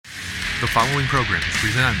The following program is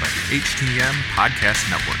presented by the HTM Podcast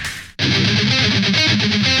Network.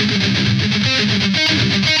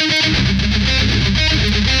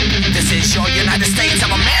 This is your United States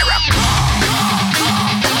of America.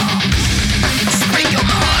 Speak your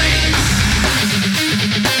mind.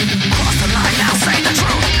 Cross the line now, say the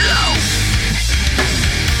truth. No.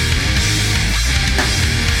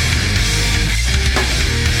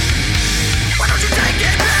 Why don't you take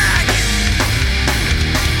it back?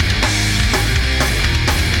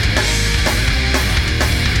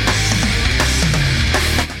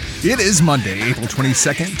 It is Monday, April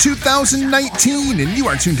 22nd, 2019, and you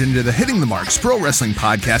are tuned into the Hitting the Marks Pro Wrestling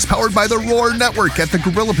Podcast powered by the Roar Network at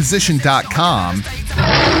thegorillaposition.com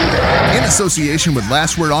in association with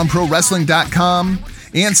LastWordOnProWrestling.com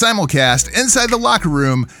and simulcast Inside the Locker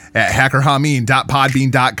Room at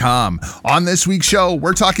hackerhameen.podbean.com. On this week's show,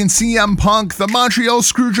 we're talking CM Punk, the Montreal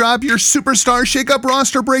Screwjob, your superstar shake-up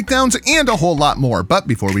roster breakdowns, and a whole lot more. But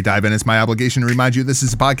before we dive in, it's my obligation to remind you this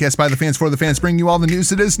is a podcast by the fans for the fans, bringing you all the news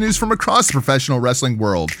that is news from across the professional wrestling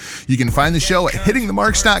world. You can find the show at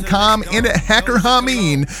hittingthemarks.com and at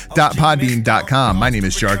hackerhameen.podbean.com. My name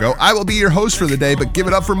is Jargo. I will be your host for the day, but give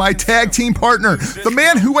it up for my tag team partner, the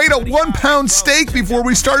man who ate a 1-pound steak before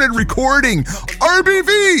we started recording,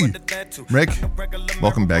 RBV. Rick,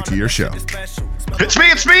 welcome back to your show.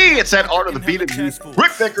 It's me. It's that art of the beat of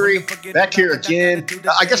Rick Vickery back here again.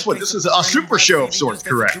 I guess what this is a super show of sorts,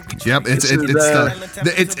 correct? Yep, it's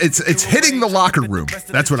hitting the locker room.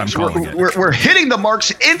 That's what I'm calling it. We're hitting the marks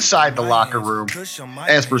inside the locker room,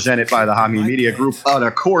 as presented by the Hameen Media Group. And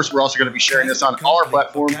of course, we're also going to be sharing this on our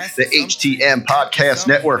platform, the HTM Podcast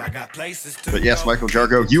Network. But yes, Michael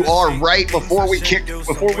Jargo, you are right. Before we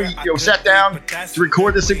sat down to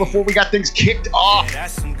record this thing, before we got things kicked off,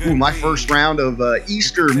 my first round of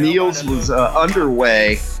Easter meals was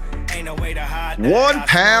underway. 1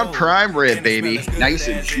 pound prime rib, baby. Nice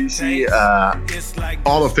and juicy.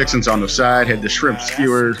 All the fixings on the side. Had the shrimp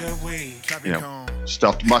skewers,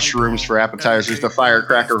 stuffed mushrooms for appetizers, the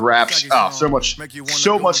firecracker wraps. Oh, so much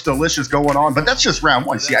delicious going on. But that's just round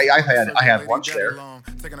one. See, I had lunch there.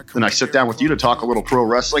 Then I sit down with you to talk a little pro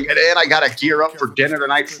wrestling, and then I got to gear up for dinner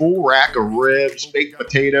tonight. Full rack of ribs, baked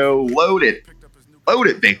potato, loaded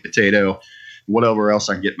baked potato, whatever else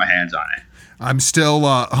I can get my hands on it. I'm still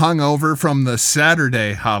hungover from the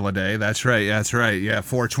Saturday holiday. That's right. Yeah,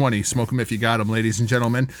 420. Smoke them if you got them, ladies and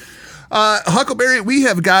gentlemen. Huckleberry, we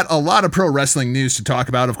have got a lot of pro wrestling news to talk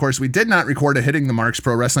about. Of course, we did not record a Hitting the Marks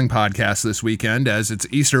Pro Wrestling podcast this weekend as it's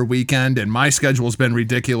Easter weekend, and my schedule's been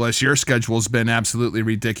ridiculous. Your schedule's been absolutely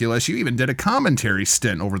ridiculous. You even did a commentary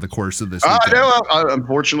stint over the course of this weekend. No,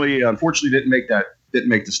 unfortunately didn't make the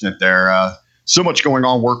stint there. So much going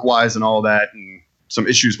on work-wise and all that, and some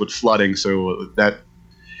issues with flooding, so that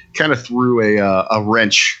kind of threw a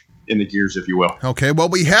wrench in the gears, if you will. Okay, well,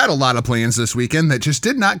 we had a lot of plans this weekend that just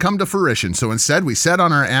did not come to fruition, so instead we sat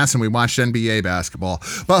on our ass and we watched NBA basketball.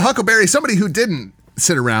 But Huckleberry, somebody who didn't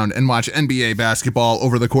sit around and watch NBA basketball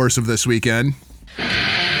over the course of this weekend...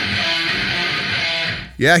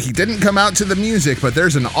 Yeah, he didn't come out to the music, but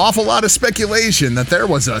there's an awful lot of speculation that there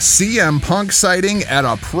was a CM Punk sighting at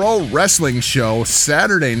a pro wrestling show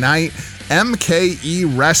Saturday night,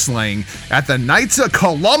 MKE Wrestling, at the Knights of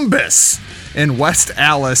Columbus in West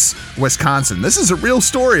Allis, Wisconsin. This is a real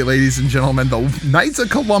story, ladies and gentlemen. The Knights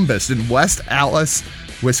of Columbus in West Allis,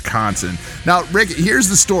 Wisconsin. Now, Rick, here's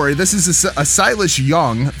the story. This is a Silas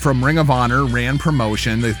Young from Ring of Honor ran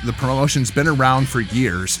promotion. The promotion's been around for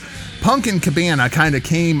years. Punk and Cabana kind of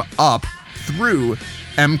came up through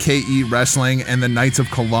MKE Wrestling and the Knights of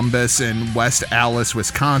Columbus in West Allis,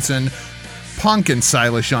 Wisconsin. Punk and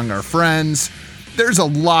Silas Young are friends. There's a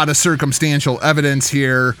lot of circumstantial evidence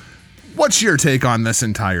here. What's your take on this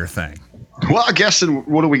entire thing? Well, I guess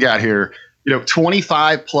what do we got here?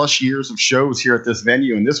 25 plus years of shows here at this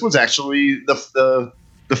venue, and this was actually the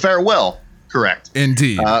farewell. Correct.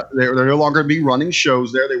 Indeed. They're no longer going to be running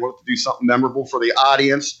shows there. They wanted to do something memorable for the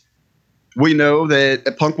audience. We know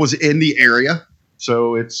that Punk was in the area,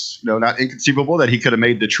 so it's not inconceivable that he could have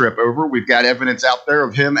made the trip over. We've got evidence out there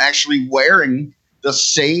of him actually wearing the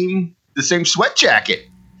same sweat jacket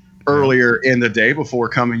earlier in the day before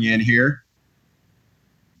coming in here.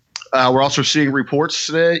 We're also seeing reports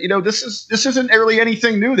that this isn't really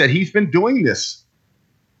anything new, that he's been doing this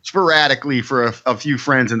sporadically for a few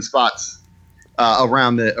friends and spots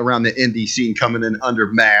around the indie scene, coming in under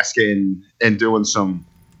mask and doing some.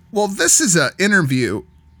 Well, this is an interview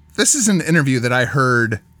that I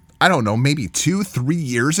heard I don't know, maybe 2-3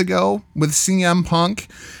 years ago with CM Punk,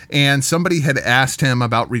 and somebody had asked him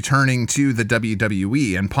about returning to the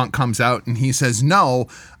WWE, and Punk comes out and he says, no,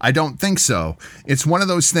 I don't think so. It's one of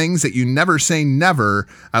those things that you never say never.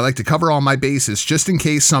 I like to cover all my bases just in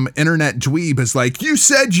case some internet dweeb is like, you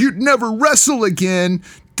said you'd never wrestle again.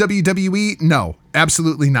 WWE? No,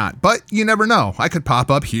 absolutely not. But you never know. I could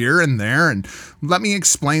pop up here and there, and let me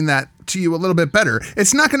explain that to you a little bit better.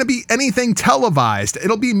 It's not going to be anything televised.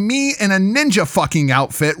 It'll be me in a ninja fucking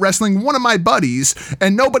outfit wrestling one of my buddies,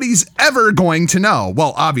 and nobody's ever going to know.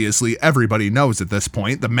 Well, obviously, everybody knows at this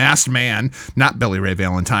point. The masked man, not Billy Ray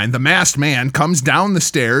Valentine, the masked man comes down the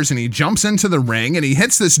stairs and he jumps into the ring and he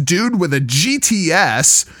hits this dude with a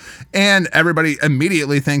GTS, and everybody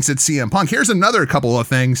immediately thinks it's CM Punk. Here's another couple of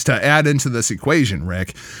things to add into this equation,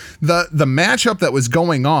 Rick. The matchup that was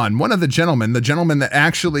going on, one of the gentlemen that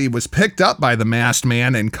actually was picked up by the masked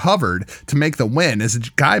man and covered to make the win, is a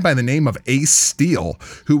guy by the name of Ace Steel,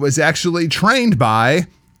 who was actually trained by,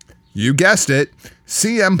 you guessed it,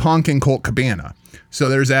 CM Punk and Colt Cabana. So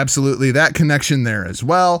there's absolutely that connection there as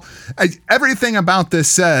well. Everything about this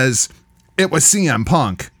says it was CM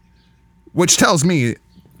Punk, which tells me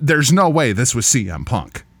there's no way this was CM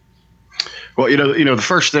Punk. Well, the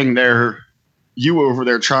first thing there, you over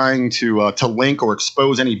there trying to link or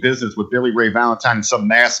expose any business with Billy Ray Valentine and some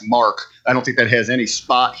mass mark. I don't think that has any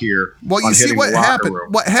spot here. Well, you see what happened.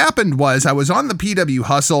 What happened was I was on the PW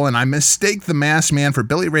Hustle and I mistaked the masked man for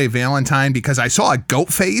Billy Ray Valentine because I saw a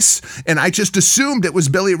goat face and I just assumed it was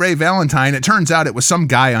Billy Ray Valentine. It turns out it was some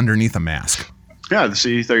guy underneath a mask. Yeah,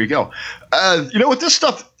 see, there you go. With this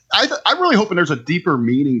stuff, I'm really hoping there's a deeper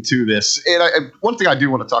meaning to this. And one thing I do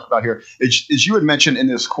want to talk about here is you had mentioned in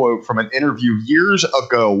this quote from an interview years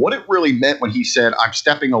ago what it really meant when he said, I'm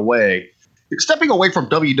stepping away from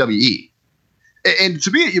WWE. And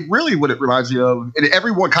to me, it really what it reminds me of, and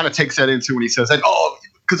everyone kind of takes that into when he says that,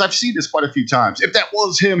 because I've seen this quite a few times. If that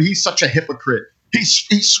was him, he's such a hypocrite. He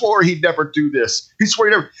swore he'd never do this. He swore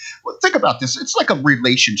he'd never. Well, think about this. It's like a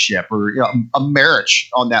relationship or a marriage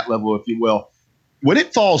on that level, if you will. When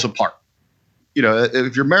it falls apart,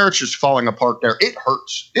 if your marriage is falling apart there, it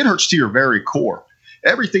hurts. It hurts to your very core.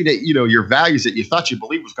 Everything that, your values that you thought you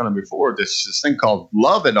believed was going to move forward, this thing called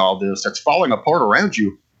love and all this that's falling apart around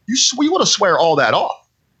you, you want to swear all that off,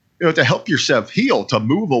 to help yourself heal, to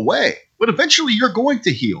move away. But eventually you're going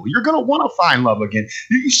to heal. You're going to want to find love again.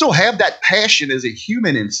 You still have that passion as a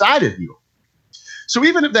human inside of you. So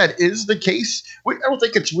even if that is the case, I don't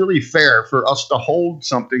think it's really fair for us to hold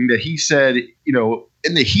something that he said,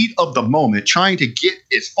 in the heat of the moment, trying to get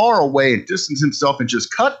as far away and distance himself and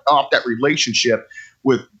just cut off that relationship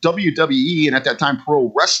with WWE. And at that time,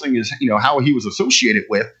 pro wrestling is, how he was associated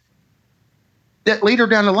with. That later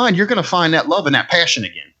down the line, you're going to find that love and that passion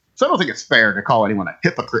again. So I don't think it's fair to call anyone a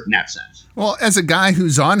hypocrite in that sense. Well, as a guy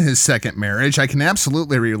who's on his second marriage, I can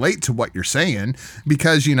absolutely relate to what you're saying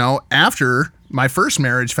because, after my first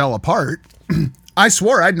marriage fell apart, I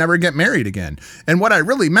swore I'd never get married again. And what I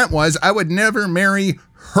really meant was I would never marry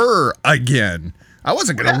her again. I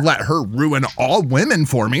wasn't going to let her ruin all women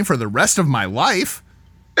for me for the rest of my life.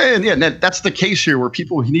 And that's the case here where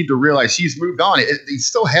people need to realize he's moved on. He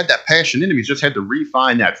still had that passion in him. He's just had to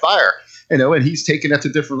refine that fire. And he's taken that to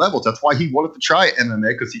different levels. That's why he wanted to try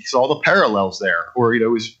MMA, because he saw the parallels there. Or,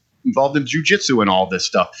 he's involved in jiu-jitsu and all this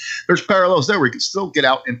stuff. There's parallels there where he can still get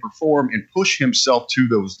out and perform and push himself to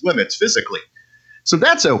those limits physically. So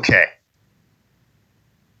that's okay.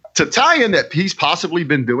 To tie in that he's possibly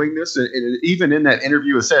been doing this, and even in that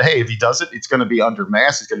interview it said, hey, if he does it, it's going to be under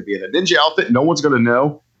mask. It's going to be in a ninja outfit. No one's going to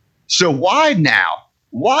know. So why now?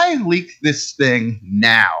 Why leak this thing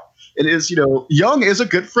now? It is, Young is a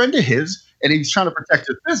good friend of his, and he's trying to protect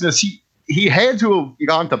his business. He had to have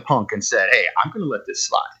gone to Punk and said, hey, I'm going to let this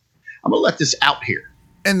slide. I'm going to let this out here.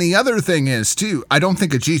 And the other thing is, too, I don't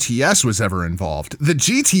think a GTS was ever involved. The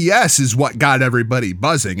GTS is what got everybody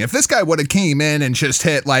buzzing. If this guy would have came in and just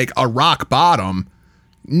hit like a rock bottom,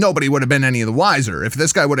 nobody would have been any the wiser. If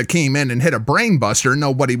this guy would have came in and hit a brain buster,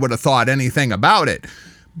 nobody would have thought anything about it.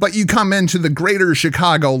 But you come into the greater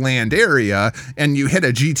Chicagoland area and you hit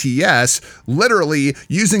a GTS, literally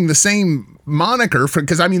using the same moniker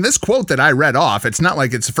because this quote that I read off, it's not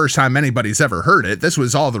like it's the first time anybody's ever heard it. This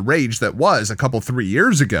was all the rage that was a couple 3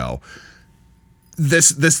 years ago.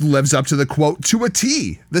 This lives up to the quote to a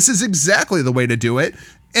T. This is exactly the way to do it.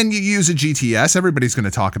 And you use a GTS, everybody's going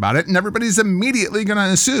to talk about it, and everybody's immediately going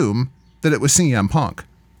to assume that it was CM Punk.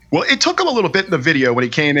 Well, it took him a little bit in the video when he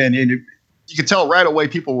came in, and you could tell right away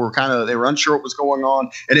people were they were unsure what was going on.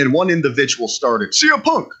 And then one individual started, CM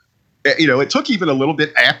Punk. It took even a little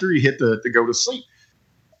bit after he hit the go to sleep.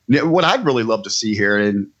 What I'd really love to see here,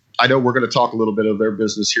 and I know we're going to talk a little bit of their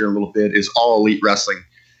business here in a little bit, is All Elite Wrestling.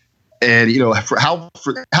 And,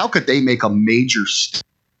 how could they make a major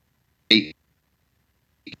statement?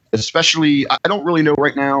 Especially, I don't really know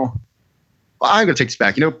right now. Well, I'm going to take this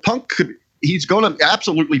back. Punk he's going to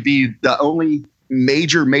absolutely be the only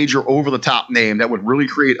major over-the-top name that would really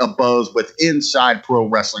create a buzz with inside pro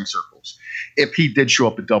wrestling circles if he did show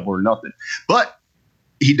up at Double or Nothing. But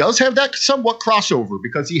he does have that somewhat crossover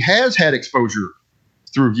because he has had exposure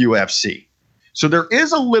through UFC. So there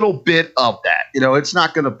is a little bit of that. It's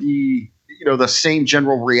not going to be, the same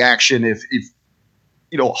general reaction if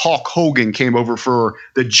Hulk Hogan came over for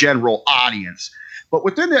the general audience. But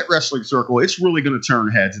within that wrestling circle, it's really going to turn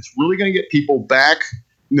heads. It's really going to get people back,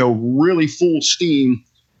 really full steam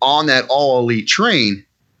on that All Elite train.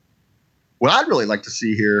 What I'd really like to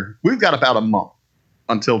see here, we've got about a month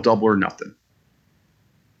until Double or Nothing.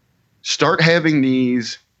 Start having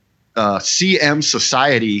these CM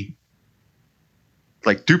Society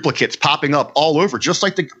like duplicates popping up all over, just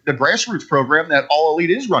like the grassroots program that All Elite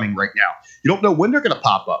is running right now. You don't know when they're going to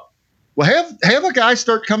pop up. Well, have a guy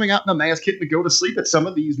start coming out in a mask kit to go to sleep at some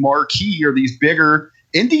of these marquee or these bigger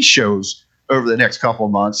indie shows over the next couple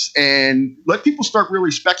of months and let people start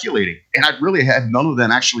really speculating. And I'd really had none of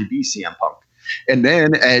them actually be CM Punk. And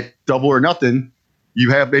then at Double or Nothing, you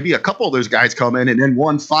have maybe a couple of those guys come in, and then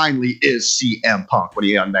one finally is CM Punk when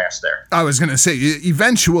he unmasked there. I was going to say,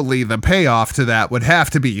 eventually the payoff to that would have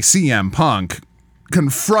to be CM Punk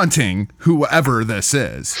confronting whoever this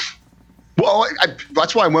is. Well,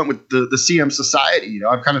 that's why I went with the CM Society.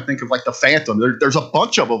 I kind of think of like the Phantom. There's a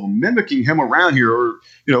bunch of them mimicking him around here, or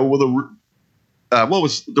with what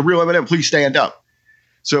was the real Eminem? Please stand up.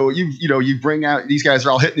 So you bring out, these guys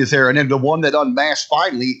are all hitting his hair, and then the one that unmasked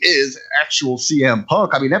finally is actual CM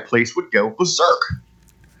Punk. I mean, that place would go berserk.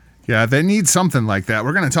 Yeah, they need something like that.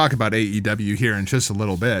 We're going to talk about AEW here in just a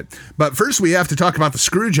little bit. But first, we have to talk about the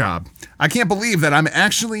screw job. I can't believe that I'm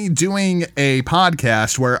actually doing a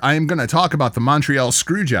podcast where I'm going to talk about the Montreal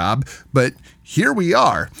screw job, but here we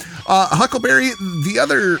are. Huckleberry,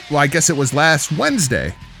 I guess it was last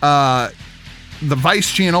Wednesday, the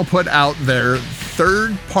Vice channel put out their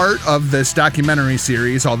third part of this documentary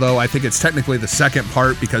series, although I think it's technically the second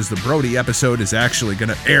part because the Brody episode is actually going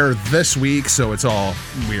to air this week, so it's all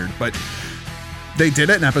weird. But they did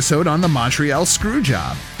an episode on the Montreal screw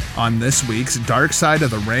job on this week's Dark Side of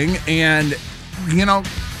the Ring, and,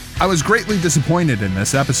 I was greatly disappointed in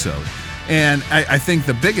this episode. And I think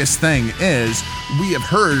the biggest thing is we have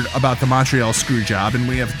heard about the Montreal screw job, and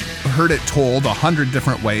we have heard it told 100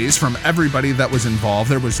 different ways from everybody that was involved.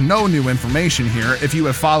 There was no new information here if you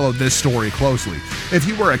have followed this story closely. If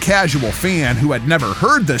you were a casual fan who had never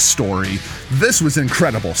heard this story, this was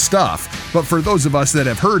incredible stuff. But for those of us that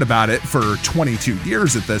have heard about it for 22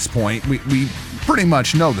 years at this point, we pretty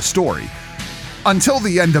much know the story. Until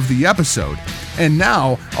the end of the episode. And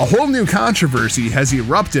now a whole new controversy has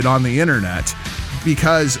erupted on the internet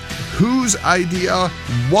because whose idea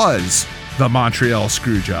was the Montreal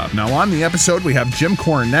screw job? Now on the episode, we have Jim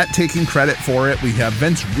Cornette taking credit for it. We have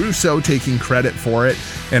Vince Russo taking credit for it.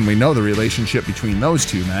 And we know the relationship between those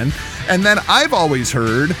two men. And then I've always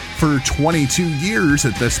heard for 22 years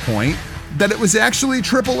at this point that it was actually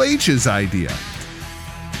Triple H's idea.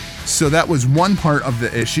 So that was one part of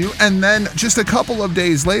the issue. And then just a couple of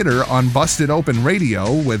days later on Busted Open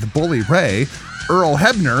Radio with Bully Ray, Earl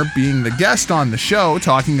Hebner being the guest on the show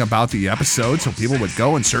talking about the episode so people would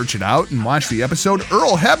go and search it out and watch the episode.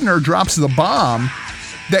 Earl Hebner drops the bomb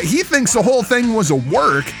that he thinks the whole thing was a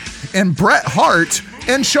work, and Bret Hart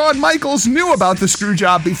and Shawn Michaels knew about the screw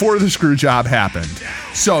job before the screw job happened.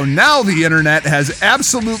 So now the internet has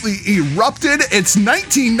absolutely erupted. It's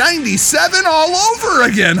 1997 all over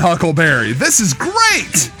again, Huckleberry. This is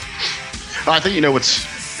great. I think,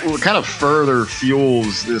 what kind of further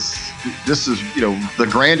fuels this is, the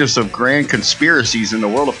grandest of grand conspiracies in the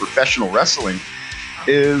world of professional wrestling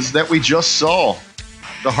is that we just saw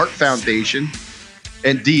the Hart Foundation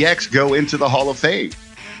and DX go into the Hall of Fame.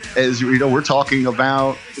 As we're talking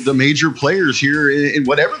about the major players here in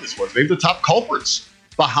whatever this was, maybe the top culprits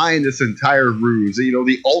behind this entire ruse,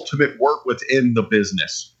 the ultimate work within the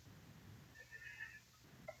business.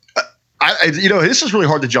 This is really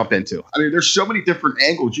hard to jump into. I mean, there's so many different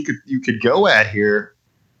angles you could go at here.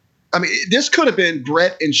 I mean, this could have been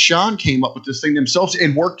Bret and Shawn came up with this thing themselves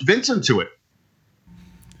and worked Vince into it.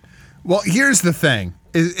 Well, here's the thing.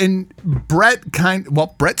 Bret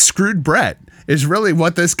screwed Bret is really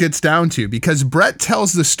what this gets down to, because Bret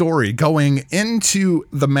tells the story going into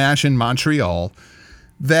the match in Montreal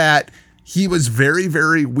that he was very,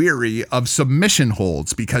 very weary of submission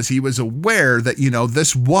holds because he was aware that,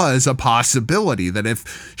 this was a possibility, that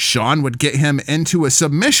if Shawn would get him into a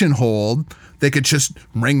submission hold, they could just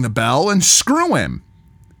ring the bell and screw him.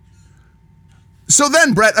 So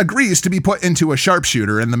then Bret agrees to be put into a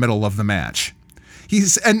sharpshooter in the middle of the match.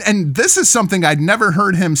 And this is something I'd never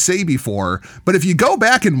heard him say before, but if you go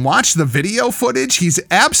back and watch the video footage, he's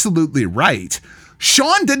absolutely right.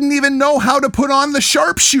 Shawn didn't even know how to put on the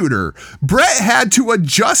sharpshooter. Bret had to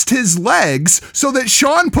adjust his legs so that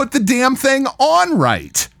Shawn put the damn thing on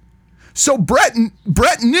right. So Bret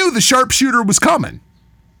knew the sharpshooter was coming.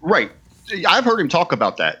 Right. I've heard him talk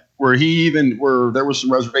about that, where there was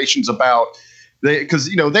some reservations about because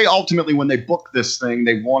they ultimately, when they booked this thing,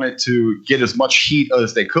 they wanted to get as much heat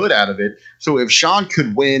as they could out of it. So if Shawn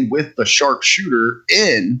could win with the sharpshooter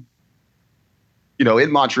in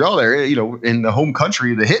Montreal there, in the home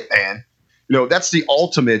country, the Hitman, that's the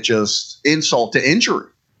ultimate just insult to injury.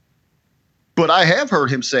 But I have heard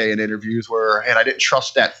him say in interviews and I didn't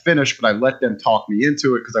trust that finish, but I let them talk me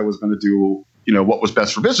into it because I was going to do, what was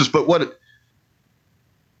best for business. But what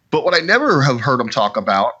I never have heard him talk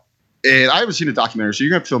about, and I haven't seen a documentary, so you're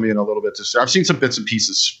going to fill me in a little bit. I've seen some bits and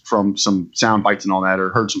pieces from some sound bites and all that, or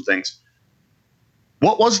heard some things.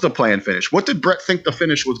 What was the planned finish? What did Bret think the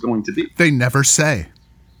finish was going to be? They never say.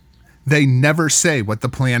 They never say what the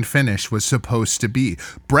planned finish was supposed to be.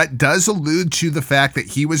 Bret does allude to the fact that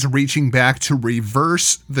he was reaching back to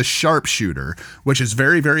reverse the sharpshooter, which is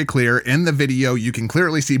very, very clear. In the video, you can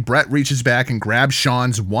clearly see Bret reaches back and grabs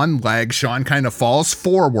Shawn's one leg. Shawn kind of falls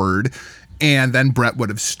forward, and then Bret would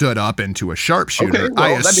have stood up into a sharpshooter. Okay, well,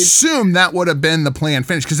 I assume that would have been the planned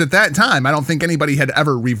finish, because at that time, I don't think anybody had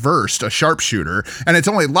ever reversed a sharpshooter, and it's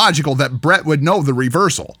only logical that Bret would know the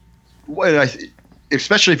reversal. Well,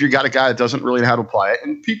 especially if you got a guy that doesn't really know how to apply it,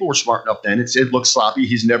 and people were smart enough then. It looks sloppy.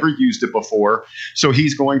 He's never used it before, so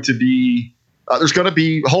he's going to be there's going to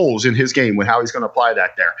be holes in his game with how he's going to apply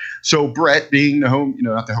that there. So Bret, being the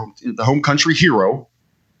home country hero,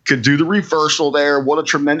 could do the reversal there. What a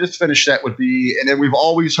tremendous finish that would be. And then we've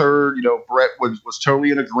always heard, Bret was totally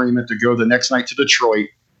in agreement to go the next night to Detroit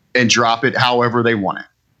and drop it however they want it.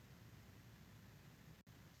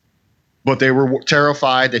 But they were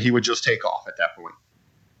terrified that he would just take off at that point.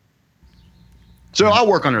 So I'll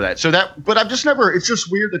work under that. But I've just never, it's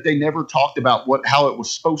just weird that they never talked about how it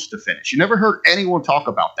was supposed to finish. You never heard anyone talk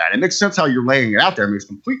about that. It makes sense how you're laying it out there. It makes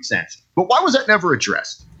complete sense. But why was that never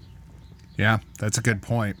addressed? Yeah, that's a good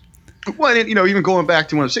point. Well, and, even going back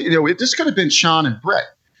to what I'm saying, this could have been Shawn and Bret.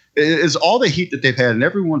 Is all the heat that they've had, and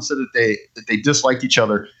everyone said that they disliked each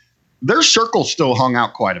other. Their circle still hung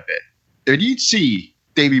out quite a bit. And you'd see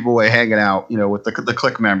Davey Boy hanging out, with the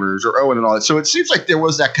Click members or Owen and all that. So it seems like there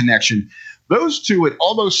was that connection. Those two, it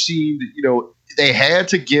almost seemed, they had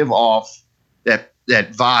to give off that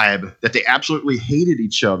vibe that they absolutely hated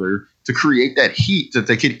each other to create that heat that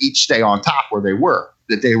they could each stay on top where they were.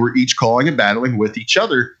 That they were each calling and battling with each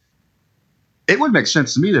other. It would make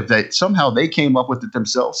sense to me that somehow they came up with it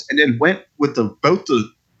themselves and then went with both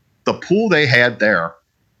the pool they had there,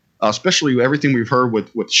 especially everything we've heard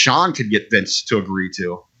with Shawn could get Vince to agree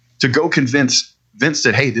to go convince Vince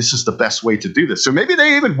that, hey, this is the best way to do this. So maybe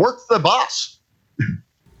they even worked the boss.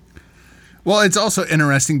 Well, it's also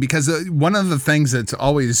interesting because one of the things that's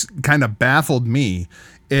always kind of baffled me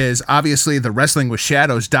is obviously the Wrestling with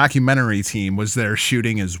Shadows documentary team was there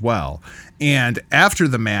shooting as well. And after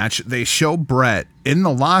the match, they show Bret in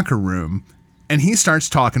the locker room and he starts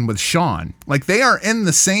talking with Shawn. Like, they are in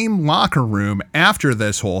the same locker room after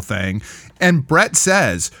this whole thing. And Bret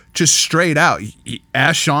says, just straight out, he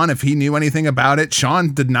asked Shawn if he knew anything about it.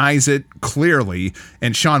 Shawn denies it clearly.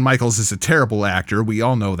 And Shawn Michaels is a terrible actor. We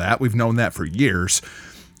all know that. We've known that for years.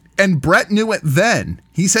 And Bret knew it then.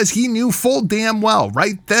 He says he knew full damn well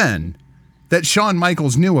right then that Shawn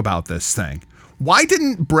Michaels knew about this thing. Why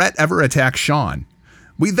didn't Bret ever attack Shawn?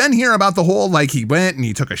 We then hear about the whole, he went and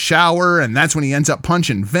he took a shower and that's when he ends up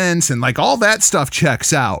punching Vince and all that stuff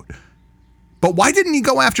checks out. But why didn't he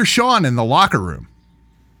go after Shawn in the locker room?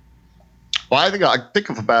 Well, I think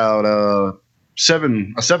of about a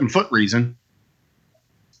 7-foot reason.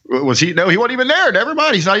 Was he? No, he wasn't even there. Never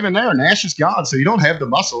mind. He's not even there. Nash is gone, so you don't have the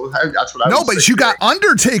muscle. That's what I was No, but you got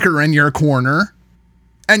Undertaker in your corner,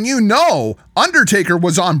 and Undertaker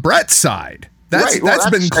was on Bret's side. That's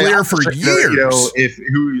been clear for years.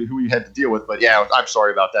 Who he had to deal with. But yeah, I'm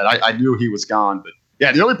sorry about that. I knew he was gone, but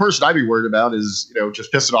yeah, the only person I'd be worried about is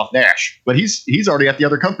just pissing off Nash. But he's already at the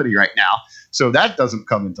other company right now, so that doesn't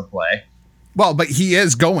come into play. Well, but he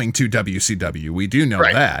is going to WCW. We do know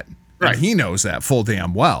that. Right. And he knows that full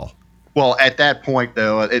damn well. Well, at that point,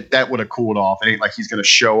 though, that would have cooled off. It ain't like he's going to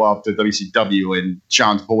show up to WCW and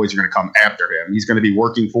Sean's boys are going to come after him. He's going to be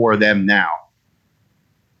working for them now.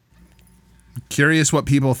 Curious what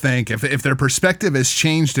people think, if their perspective has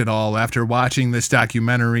changed at all after watching this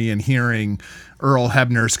documentary and hearing Earl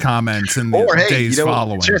Hebner's comments in the days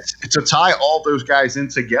following. To tie all those guys in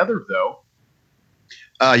together, though,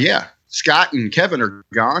 Scott and Kevin are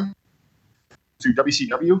gone to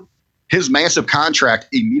WCW. His massive contract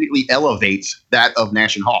immediately elevates that of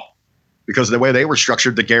Nash and Hall because of the way they were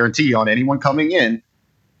structured, the guarantee on anyone coming in,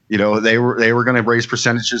 they were going to raise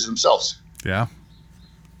percentages themselves. Yeah,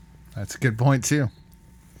 that's a good point too.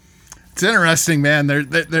 It's interesting, man. There's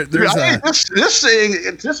this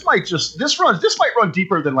thing. This might run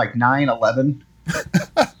deeper than like 9/11.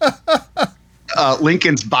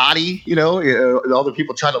 Lincoln's body, all the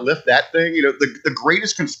people trying to lift that thing. The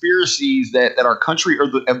greatest conspiracies that our country or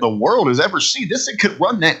the world has ever seen. This thing could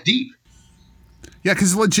run that deep. Yeah,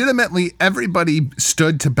 because legitimately everybody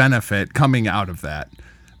stood to benefit coming out of that.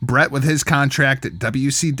 Bret with his contract at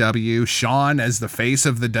WCW, Shawn as the face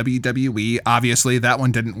of the WWE. Obviously, that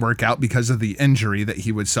one didn't work out because of the injury that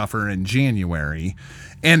he would suffer in January.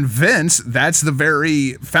 And Vince, that's the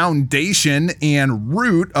very foundation and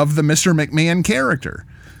root of the Mr. McMahon character.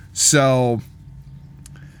 So.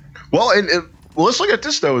 Well, let's look at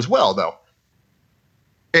this, though, as well, though.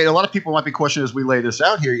 And a lot of people might be questioning as we lay this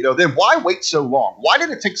out here, then why wait so long? Why did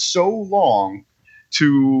it take so long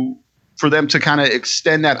for them to kind of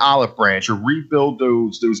extend that olive branch or rebuild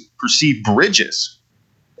those perceived bridges?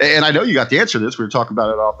 And I know you got the answer to this. We were talking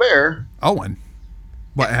about it off air. Owen.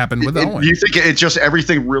 What happened with Owen? You think it just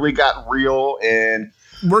everything really got real and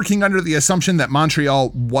working under the assumption that Montreal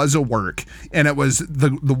was a work and it was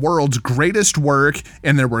the world's greatest work.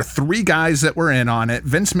 And there were 3 guys that were in on it: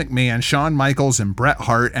 Vince McMahon, Shawn Michaels, and Bret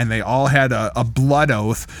Hart. And they all had a blood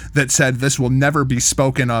oath that said this will never be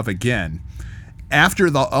spoken of again. After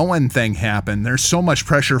the Owen thing happened, there's so much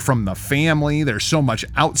pressure from the family. There's so much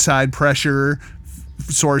outside pressure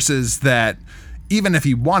sources that even if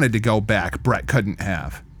he wanted to go back, Bret couldn't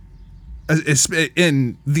have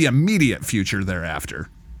in the immediate future thereafter.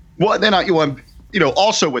 Well, then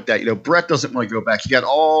also with that, Bret doesn't want to go back. He got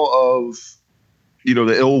all of,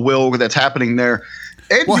 the ill will that's happening there.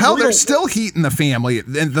 And there's still heat in the family.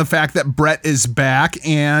 And the fact that Bret is back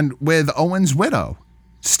and with Owen's widow,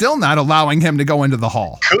 still not allowing him to go into the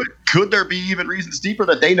Hall. Could there be even reasons deeper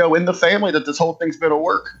that they know in the family that this whole thing's been a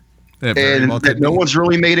work? And that no one's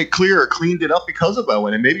really made it clear or cleaned it up because of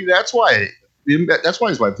Owen. And maybe that's why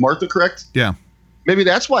his wife, Martha, correct? Yeah. Maybe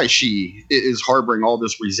that's why she is harboring all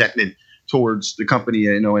this resentment towards the company,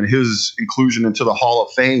 and his inclusion into the Hall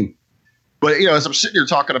of Fame. But, as I'm sitting here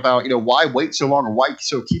talking about, why wait so long or why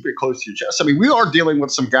keep it close to your chest? I mean, we are dealing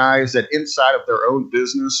with some guys that inside of their own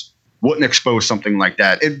business wouldn't expose something like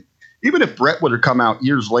that. And even if Bret would have come out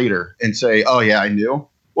years later and say, oh, yeah, I knew.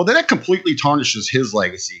 Well, then it completely tarnishes his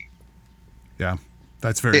legacy. Yeah,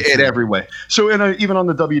 that's very in every way. So even on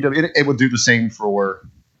the WWE, it would do the same for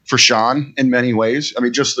Shawn in many ways. I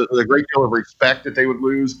mean, just the great deal of respect that they would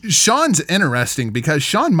lose. Shawn's interesting because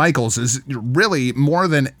Shawn Michaels is really more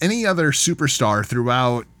than any other superstar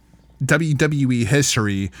throughout WWE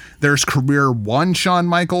history. There's career 1 Shawn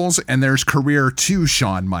Michaels and there's career 2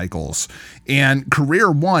 Shawn Michaels. And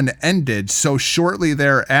career 1 ended so shortly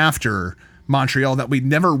thereafter Montreal that we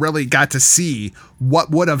never really got to see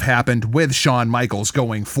what would have happened with Shawn Michaels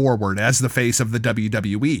going forward as the face of the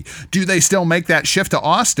WWE. Do they still make that shift to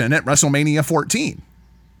Austin at WrestleMania 14?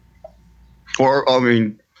 Or, I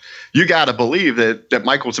mean, you got to believe that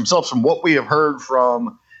Michaels himself, from what we have heard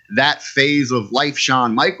from that phase of life,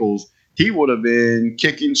 Shawn Michaels, he would have been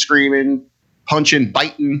kicking, screaming, punching,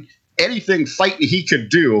 biting, anything fighting he could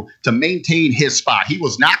do to maintain his spot. He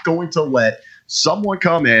was not going to let someone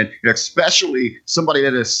come in, especially somebody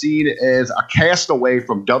that is seen as a castaway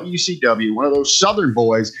from WCW, one of those Southern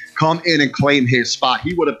boys, come in and claim his spot.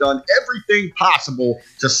 He would have done everything possible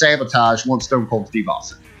to sabotage one Stone Cold Steve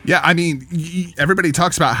Austin. Yeah, I mean, everybody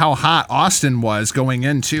talks about how hot Austin was going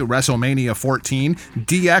into WrestleMania 14.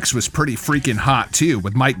 DX was pretty freaking hot, too,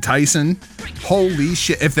 with Mike Tyson. Holy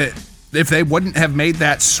shit. If they wouldn't have made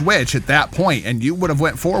that switch at that point and you would have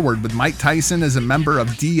went forward with Mike Tyson as a member of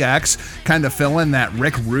DX, kind of fill in that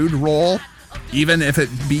Rick Rude role, even if it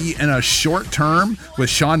be in a short term with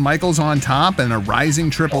Shawn Michaels on top and a rising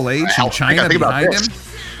Triple H and China behind him.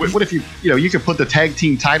 What if you could put the tag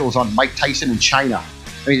team titles on Mike Tyson and China?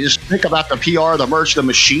 I mean, just think about the PR, the merch, the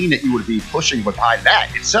machine that you would be pushing behind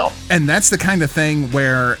that itself. And that's the kind of thing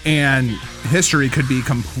where, and history could be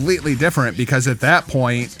completely different because at that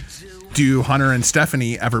point, do Hunter and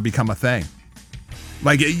Stephanie ever become a thing?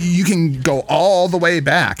 Like, you can go all the way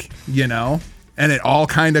back, you know, and it all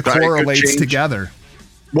kind of correlates together.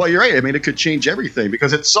 Well, you're right. I mean, it could change everything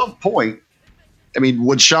because at some point, I mean,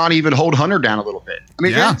 would Sean even hold Hunter down a little bit? I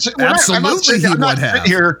mean, yeah, absolutely I'm not have.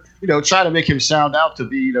 sitting here, you know, trying to make him sound out to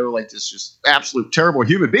be, you know, like this just absolute terrible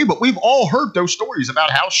human being. But we've all heard those stories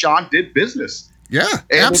about how Sean did business. Yeah,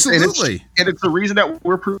 absolutely. And it's the reason that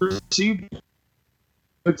we're perceived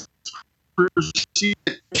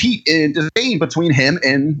heat and disdain between him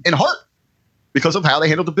and Hart because of how they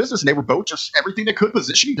handled the business, and they were both just everything they could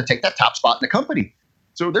positioning to take that top spot in the company.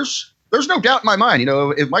 So there's no doubt in my mind, you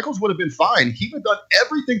know, if Michaels would have been fine, he would have done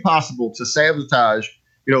everything possible to sabotage,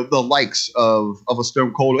 you know, the likes of a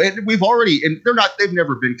Stone Cold. And they've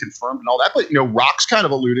never been confirmed and all that, but you know, Rock's kind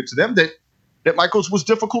of alluded to them that Michaels was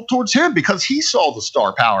difficult towards him because he saw the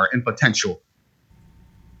star power and potential.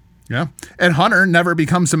 Yeah. And Hunter never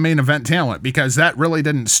becomes a main event talent because that really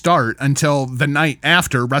didn't start until the night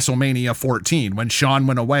after WrestleMania 14 when Shawn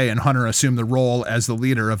went away and Hunter assumed the role as the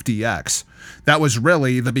leader of DX. That was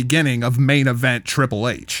really the beginning of main event Triple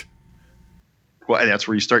H. Well, that's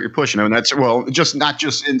where you start your push, you know, and that's, well, just not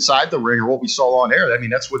just inside the ring or what we saw on air. I mean,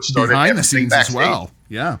 that's what started behind the scenes backstage as well.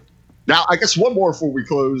 Yeah. Now, I guess one more before we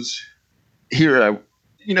close here.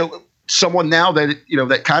 You know, someone now that, you know,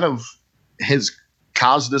 that kind of has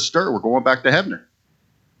caused this stir. We're going back to Hebner.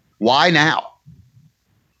 Why now?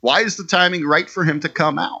 Why is the timing right for him to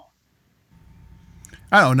come out?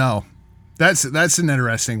 I don't know. That's an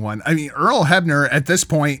interesting one. I mean, Earl Hebner at this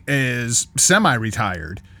point is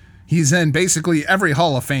semi-retired. He's in basically every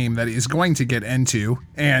Hall of Fame that he's going to get into,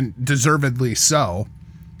 and deservedly so.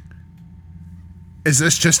 Is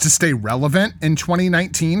this just to stay relevant in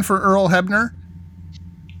 2019 for Earl Hebner?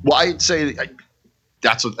 Well, I'd say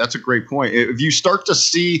that's a great point. If you start to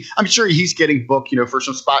see, I'm sure he's getting booked, you know, for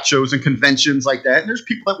some spot shows and conventions like that. And there's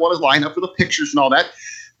people that want to line up for the pictures and all that.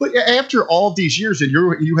 But after all these years, and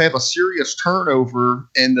you have a serious turnover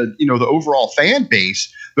in the, you know, the overall fan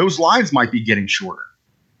base, those lines might be getting shorter.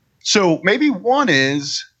 So maybe one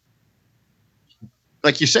is,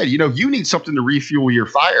 like you said, you know, you need something to refuel your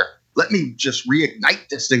fire. Let me just reignite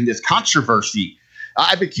this thing, this controversy.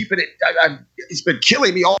 I've been keeping it. It's been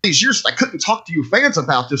killing me all these years. I couldn't talk to you fans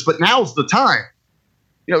about this, but now's the time.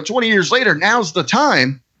 You know, 20 years later, now's the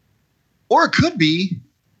time. Or it could be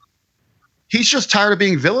he's just tired of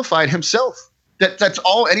being vilified himself. That's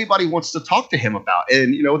all anybody wants to talk to him about.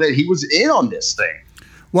 And, you know, that he was in on this thing.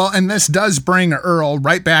 Well, and this does bring Earl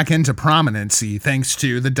right back into prominency thanks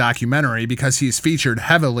to the documentary, because he's featured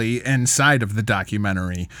heavily inside of the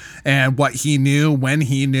documentary and what he knew, when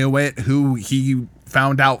he knew it, who he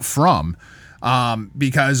found out from.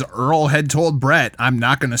 Because Earl had told Bret, I'm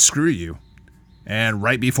not going to screw you. And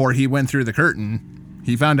right before he went through the curtain,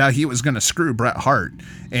 he found out he was going to screw Bret Hart.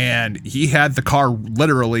 And he had the car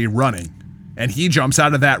literally running. And he jumps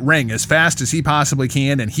out of that ring as fast as he possibly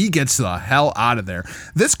can, and he gets the hell out of there.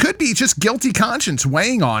 This could be just guilty conscience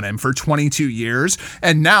weighing on him for 22 years,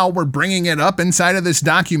 and now we're bringing it up inside of this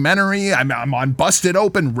documentary. I'm on Busted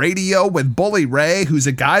Open Radio with Bully Ray, who's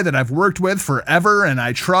a guy that I've worked with forever and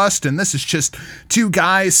I trust, and this is just two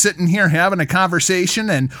guys sitting here having a conversation,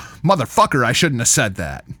 and motherfucker, I shouldn't have said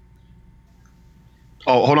that.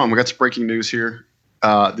 Oh, hold on. We got some breaking news here.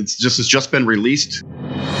 It's just been released.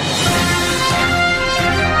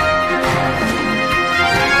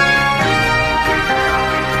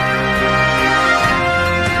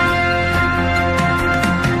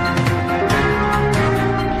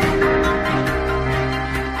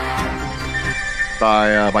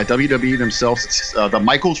 By WWE themselves. It's the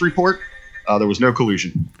Michaels report. There was no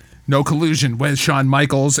collusion. No collusion with Shawn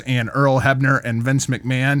Michaels and Earl Hebner and Vince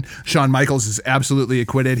McMahon. Shawn Michaels is absolutely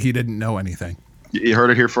acquitted. He didn't know anything. You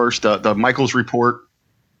heard it here first. The Michaels report,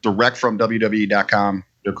 direct from WWE.com.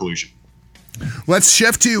 No collusion. Let's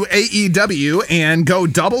shift to AEW and go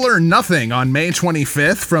Double or Nothing on May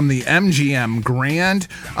 25th from the MGM Grand.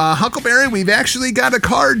 Huckleberry, we've actually got a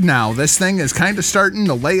card now. This thing is kind of starting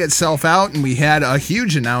to lay itself out, and we had a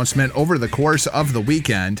huge announcement over the course of the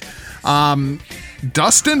weekend.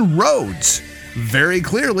 Dustin Rhodes. Very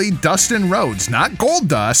clearly Dustin Rhodes, not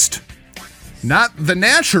Goldust, not the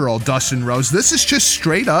natural Dustin Rhodes. This is just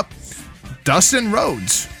straight up Dustin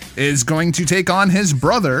Rhodes is going to take on his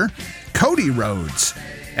brother, Cody Rhodes,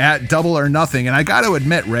 at Double or Nothing. And I got to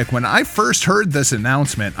admit, Rick, when I first heard this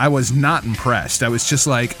announcement, I was not impressed. I was just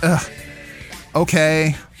like, ugh,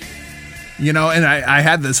 okay. You know, and I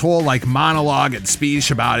had this whole like monologue and speech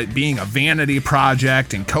about it being a vanity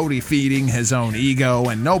project and Cody feeding his own ego,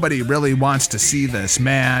 and nobody really wants to see this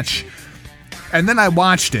match. And then I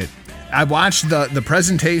watched it. I watched the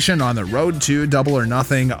presentation on the Road to Double or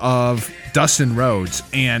Nothing of Dustin Rhodes,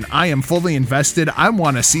 and I am fully invested. I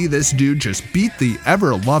want to see this dude just beat the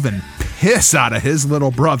ever-loving piss out of his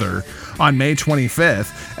little brother on May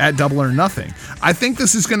 25th at Double or Nothing. I think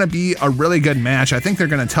this is going to be a really good match. I think they're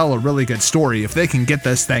going to tell a really good story if they can get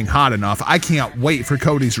this thing hot enough. I can't wait for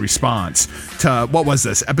Cody's response to, what was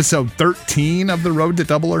this, episode 13 of The Road to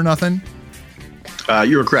Double or Nothing?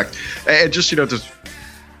 You were correct. And just, to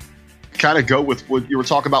kind of go with what you were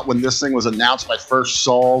talking about when this thing was announced, I first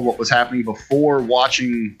saw what was happening before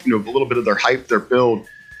watching, a little bit of their hype, their build.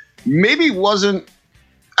 Maybe wasn't,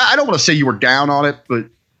 I don't want to say you were down on it, but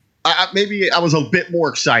maybe I was a bit more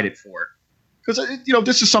excited for it. Because,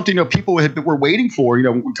 this is something people were waiting for.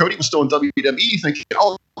 When Cody was still in WWE, thinking,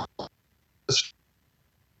 this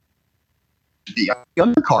should be the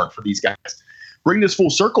undercard for these guys. Bring this full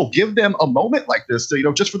circle. Give them a moment like this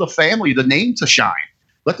to, just for the family, the name to shine.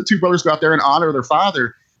 Let the two brothers go out there and honor their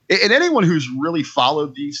father. And anyone who's really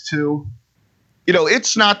followed these two,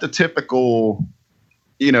 it's not the typical,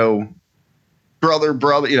 brother,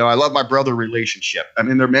 I love my brother relationship. I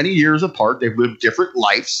mean, they're many years apart. They've lived different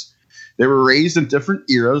lives. They were raised in different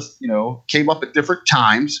eras, came up at different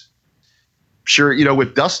times. Sure,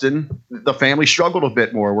 with Dustin, the family struggled a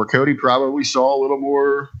bit more, where Cody probably saw a little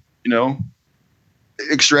more,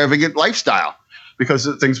 extravagant lifestyle because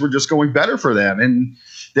things were just going better for them. And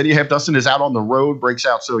then you have Dustin is out on the road, breaks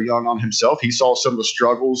out so young on himself. He saw some of the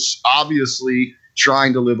struggles, obviously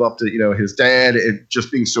trying to live up to, his dad and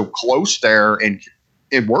just being so close there and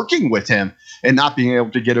working with him and not being able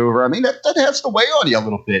to get over. I mean, that has to weigh on you a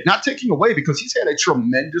little bit, not taking away because he's had a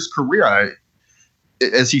tremendous career.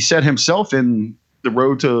 As he said himself in The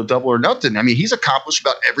Road to Double or Nothing, I mean, he's accomplished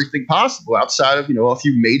about everything possible outside of, a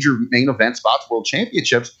few major main event spots, world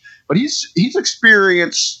championships, but he's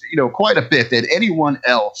experienced, quite a bit that anyone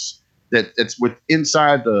else that's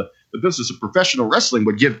inside the business of professional wrestling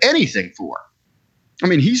would give anything for. I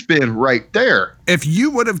mean, he's been right there. If you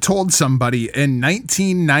would have told somebody in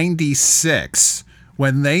 1996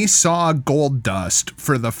 when they saw Goldust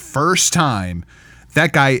for the first time,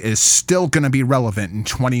 that guy is still going to be relevant in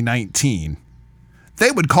 2019, they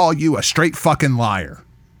would call you a straight fucking liar.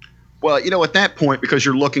 Well, at that point, because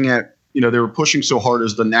you're looking at, they were pushing so hard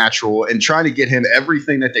as the natural and trying to get him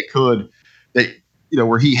everything that they could, that,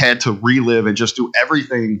 where he had to relive and just do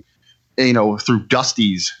everything, through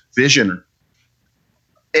Dusty's vision.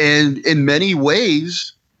 And in many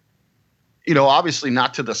ways, obviously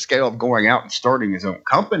not to the scale of going out and starting his own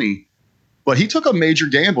company, but he took a major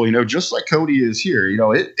gamble, just like Cody is here.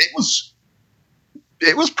 It was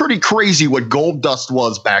pretty crazy what Goldust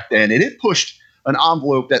was back then. And it pushed an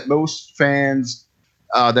envelope that most fans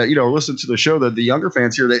that, listen to the show, that the younger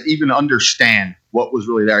fans here that even understand what was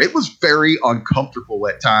really there. It was very uncomfortable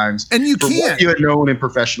at times. And you can't. What you had known in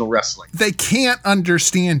professional wrestling. They can't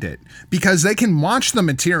understand it because they can watch the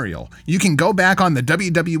material. You can go back on the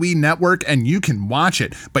WWE network and you can watch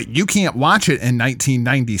it, but you can't watch it in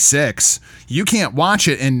 1996. You can't watch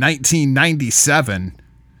it in 1997.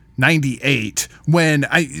 98 when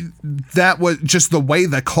that was just the way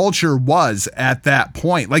the culture was at that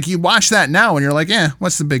point. Like you watch that now and you're like,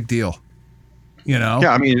 what's the big deal? Yeah,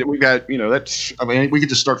 I mean, we got, we could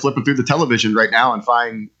just start flipping through the television right now and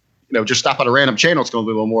find, just stop at a random channel. It's going to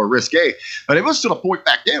be a little more risque. But it was to the point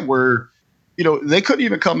back then where, they couldn't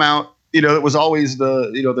even come out, it was always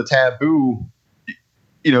the taboo,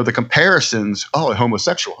 the comparisons. Oh, a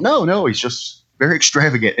homosexual. No, he's just very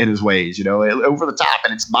extravagant in his ways, over the top,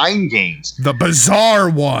 and it's mind games. The bizarre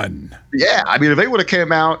one. Yeah, I mean, if they would have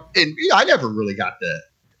came out, and I never really got that.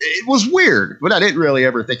 It was weird, but I didn't really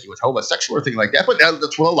ever think he was homosexual or anything like that. But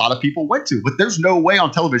that's what a lot of people went to. But there's no way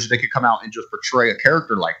on television they could come out and just portray a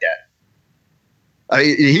character like that. I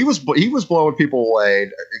mean, he was blowing people away.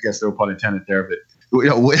 I guess no pun intended there, but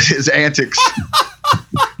with his antics.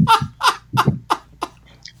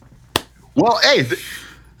 Well, hey.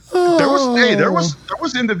 There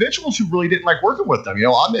was individuals who really didn't like working with them.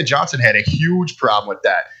 Ahmed Johnson had a huge problem with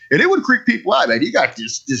that, and it would creep people out. Man, he got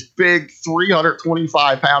this big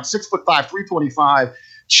 325 pounds, 6'5", 325,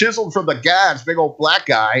 chiseled from the guys, big old black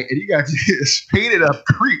guy, and he got this painted up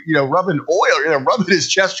creep, rubbing oil, rubbing his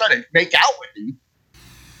chest, trying to make out with him.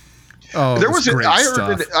 Oh,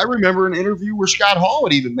 I remember an interview where Scott Hall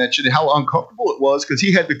had even mentioned how uncomfortable it was because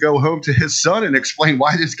he had to go home to his son and explain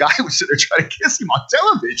why this guy was sitting there trying to kiss him on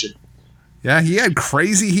television. Yeah, he had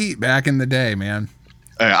crazy heat back in the day, man.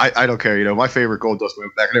 I don't care. My favorite Goldust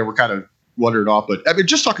went back there. We're kind of wandering off, but I mean,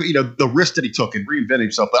 just talking, the risk that he took and reinventing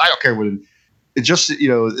himself. But I don't care what it just,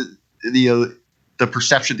 the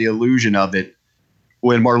perception, the illusion of it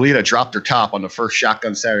when Marlena dropped her top on the first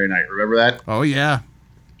Shotgun Saturday Night. Remember that? Oh yeah.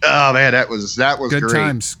 Oh man, that was Good great.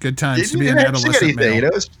 times. Good times to It be an didn't have to say adolescent anything, male.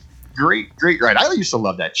 It was great ride. I used to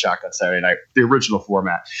love that Shotgun Saturday Night, the original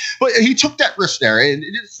format. But he took that risk there, and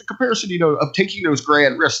it's the comparison, of taking those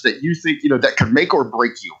grand risks that you think, that could make or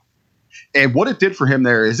break you. And what it did for him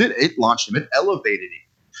there is it launched him, it elevated him.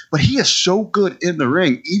 But he is so good in the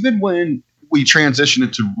ring, even when we transitioned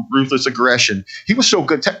into Ruthless Aggression, he was so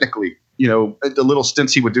good technically. The little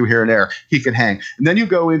stints he would do here and there, he could hang. And then you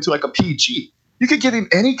go into like a PG. You could give him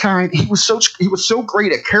any kind. He was so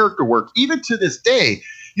great at character work. Even to this day,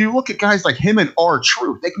 you look at guys like him and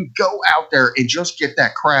R-Truth. They can go out there and just get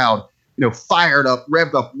that crowd, fired up,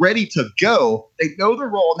 revved up, ready to go. They know their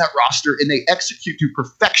role in that roster and they execute to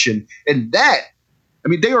perfection. And that,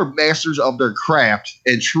 they are masters of their craft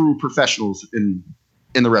and true professionals in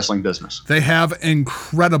the wrestling business. They have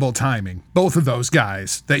incredible timing. Both of those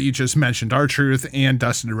guys that you just mentioned, R-Truth and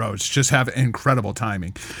Dustin Rhodes, just have incredible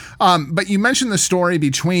timing. But you mentioned the story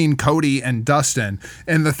between Cody and Dustin.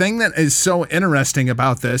 And the thing that is so interesting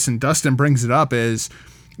about this, and Dustin brings it up, is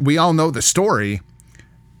we all know the story,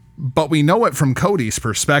 but we know it from Cody's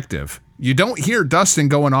perspective. You don't hear Dustin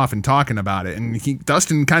going off and talking about it. And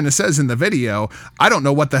Dustin kind of says in the video, I don't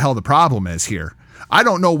know what the hell the problem is here. I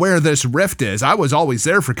don't know where this rift is. I was always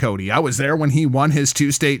there for Cody. I was there when he won his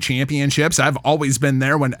 2 state championships. I've always been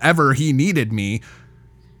there whenever he needed me.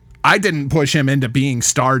 I didn't push him into being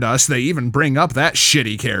Stardust. They even bring up that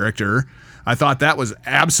shitty character. I thought that was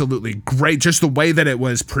absolutely great. Just the way that it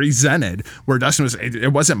was presented, where Dustin was,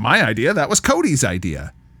 it wasn't my idea. That was Cody's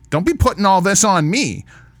idea. Don't be putting all this on me.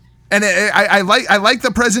 And I like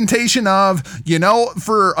the presentation of,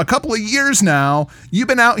 for a couple of years now, you've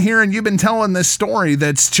been out here and you've been telling this story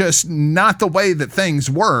that's just not the way that things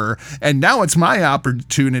were. And now it's my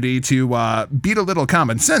opportunity to beat a little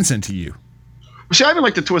common sense into you. See, I even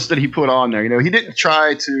like the twist that he put on there. He didn't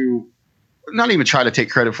not even try to take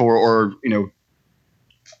credit for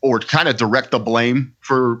or kind of direct the blame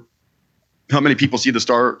for how many people see the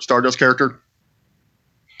Stardust character.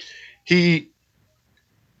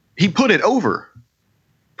 He put it over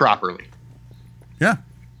properly. Yeah.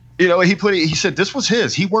 He said this was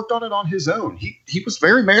his. He worked on it on his own. He was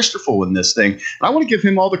very masterful in this thing. And I want to give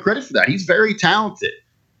him all the credit for that. He's very talented.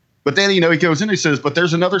 But then, he goes in and he says, but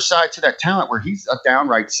there's another side to that talent where he's a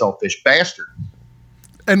downright selfish bastard.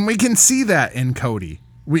 And we can see that in Cody.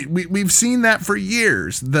 We've seen that for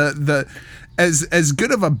years. As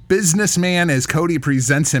good of a businessman as Cody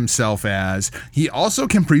presents himself as, he also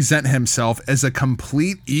can present himself as a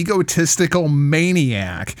complete egotistical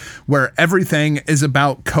maniac where everything is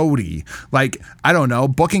about Cody. Like, I don't know,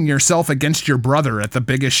 booking yourself against your brother at the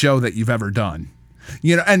biggest show that you've ever done.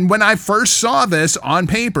 And when I first saw this on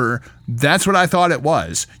paper, that's what I thought it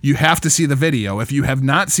was. You have to see the video. If you have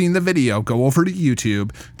not seen the video, go over to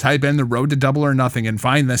YouTube, type in The Road to Double or Nothing, and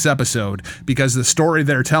find this episode, because the story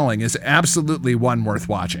they're telling is absolutely one worth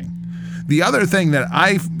watching. The other thing that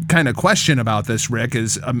I kind of question about this, Rick,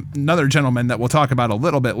 is another gentleman that we'll talk about a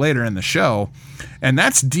little bit later in the show, and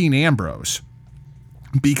that's Dean Ambrose.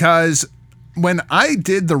 Because when I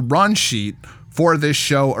did the run sheet for this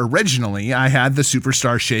show originally, I had the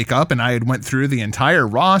Superstar Shakeup, and I had went through the entire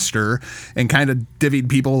roster and kind of divvied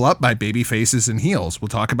people up by baby faces and heels. We'll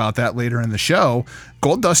talk about that later in the show.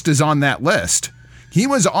 Goldust is on that list. He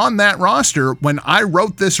was on that roster when I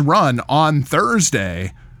wrote this run on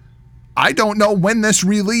Thursday. I don't know when this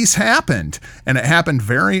release happened, and it happened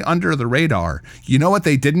very under the radar. You know what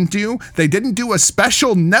they didn't do? They didn't do a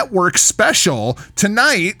special network special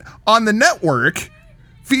tonight on the network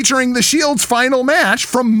featuring the Shield's final match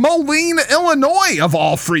from Moline, Illinois, of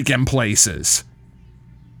all freaking places.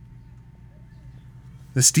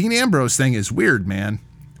 This Dean Ambrose thing is weird, man.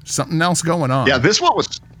 Something else going on. Yeah, this one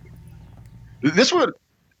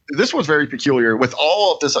was very peculiar with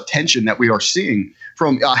all of this attention that we are seeing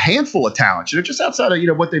from a handful of talents. Just outside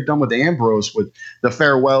of what they've done with Ambrose, with the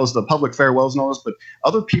farewells, the public farewells, and all this, but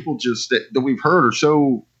other people just that we've heard are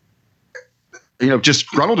so just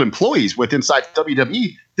disgruntled employees with inside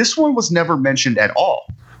WWE. This one was never mentioned at all.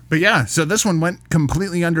 But yeah, so this one went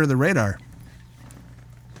completely under the radar.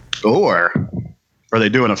 Or are they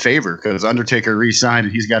doing a favor because Undertaker re-signed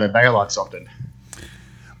and he's got to bail on something?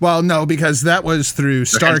 Well, no, because that was through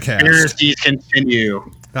StarCast. Conspiracies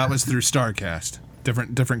continue. That was through StarCast.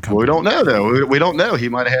 Different company. Well, we don't know, though. We don't know. He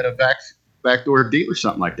might have had a backdoor deal or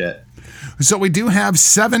something like that. So we do have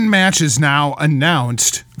 7 matches now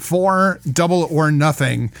announced for Double or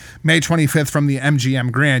Nothing, May 25th from the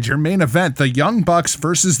MGM Grand. Your main event, the Young Bucks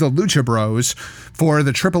versus the Lucha Bros for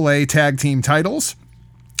the AAA Tag Team titles.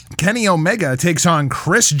 Kenny Omega takes on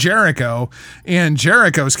Chris Jericho, and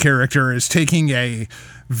Jericho's character is taking a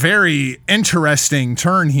very interesting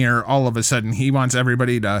turn here. All of a sudden, he wants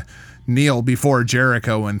everybody to kneel before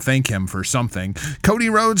Jericho and thank him for something. Cody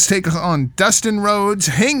Rhodes takes on Dustin Rhodes.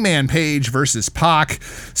 Hangman Page versus Pac.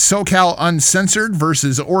 SoCal Uncensored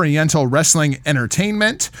versus Oriental Wrestling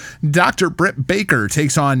Entertainment. Dr. Britt Baker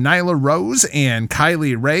takes on Nyla Rose and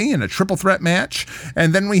Kylie Ray in a triple threat match.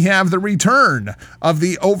 And then we have the return of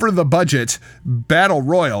the Over the Budget Battle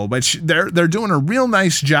Royal, which they're doing a real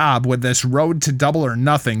nice job with this Road to Double or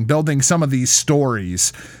Nothing, building some of these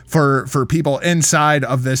stories for people inside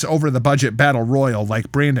of this Over the Budget Battle Royal,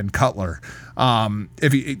 like Brandon Cutler.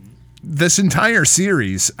 This entire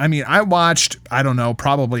series, I mean, I watched, I don't know,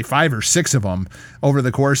 probably 5 or 6 of them over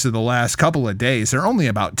the course of the last couple of days. They're only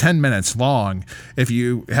about 10 minutes long. If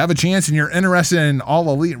you have a chance and you're interested in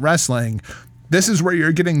All Elite Wrestling, this is where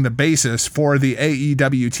you're getting the basis for the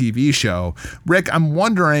AEW TV show. Rick, I'm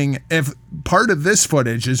wondering if part of this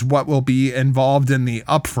footage is what will be involved in the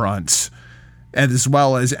upfronts, as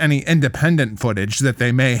well as any independent footage that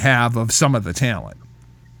they may have of some of the talent.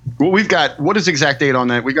 Well, we've got, what is the exact date on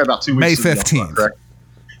that? We've got about 2 weeks. May 15th. Correct?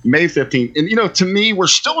 May 15th. And, to me, we're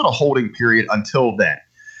still in a holding period until then.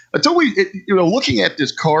 Until looking at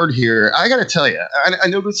this card here, I got to tell you, I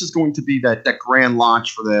know this is going to be that grand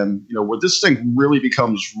launch for them, where this thing really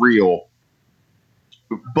becomes real.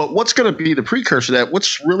 But what's going to be the precursor to that,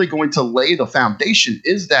 what's really going to lay the foundation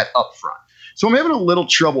is that upfront. So I'm having a little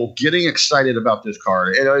trouble getting excited about this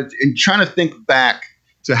card and trying to think back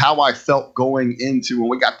to how I felt going into when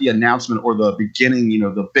we got the announcement or the beginning,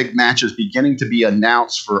 the big matches beginning to be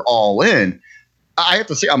announced for All In. I have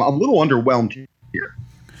to say I'm a little underwhelmed here.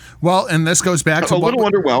 Well, and this goes back to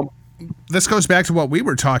underwhelmed. This goes back to what we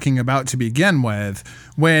were talking about to begin with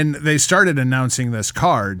when they started announcing this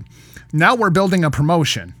card. Now we're building a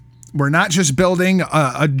promotion. We're not just building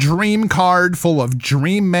a dream card full of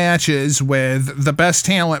dream matches with the best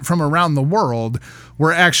talent from around the world.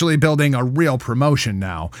 We're actually building a real promotion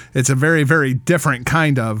now. It's a very, very different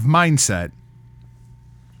kind of mindset.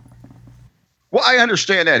 Well, I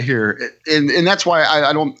understand that here, and that's why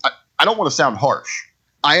I don't want to sound harsh.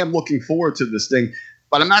 I am looking forward to this thing,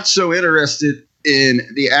 but I'm not so interested in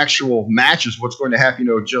the actual matches. What's going to happen?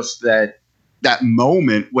 Just that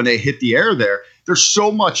moment when they hit the air there. There's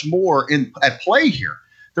so much more at play here.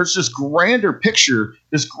 There's this grander picture,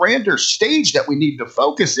 this grander stage that we need to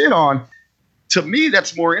focus in on. To me,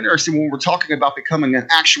 that's more interesting when we're talking about becoming an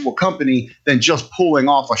actual company than just pulling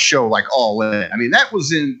off a show like All In. I mean, that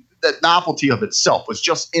was in the novelty of itself was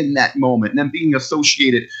just in that moment, and then being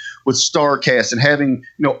associated with StarCast and having,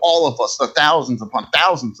 all of us, the thousands upon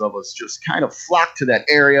thousands of us, just kind of flock to that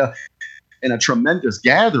area in a tremendous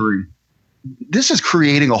gathering. This is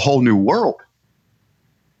creating a whole new world.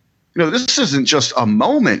 This isn't just a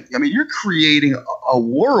moment. I mean, you're creating a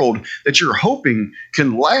world that you're hoping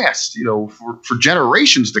can last, for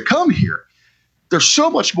generations to come here. There's so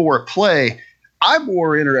much more at play. I'm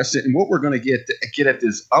more interested in what we're going to get at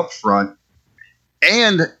this upfront.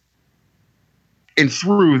 And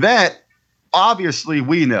through that, obviously,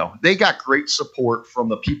 we know they got great support from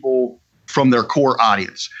the people from their core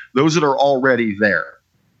audience, those that are already there.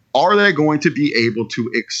 Are they going to be able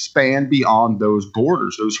to expand beyond those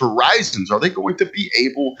borders, those horizons? Are they going to be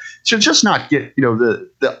able to just not get,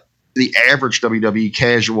 the average WWE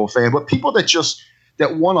casual fan, but people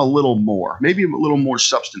that want a little more, maybe a little more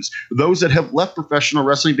substance? Those that have left professional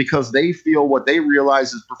wrestling because they feel what they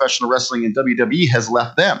realize is professional wrestling and WWE has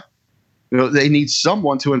left them. They need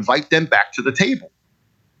someone to invite them back to the table.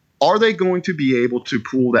 Are they going to be able to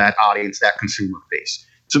pull that audience, that consumer base?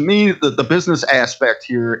 To me, the business aspect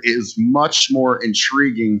here is much more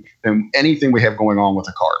intriguing than anything we have going on with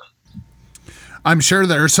the card. I'm sure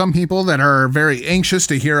there are some people that are very anxious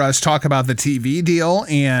to hear us talk about the TV deal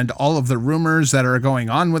and all of the rumors that are going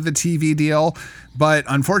on with the TV deal. But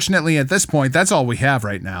unfortunately, at this point, that's all we have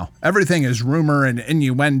right now. Everything is rumor and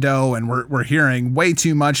innuendo, and we're hearing way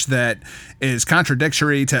too much that is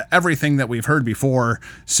contradictory to everything that we've heard before.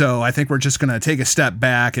 So I think we're just going to take a step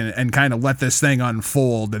back and kind of let this thing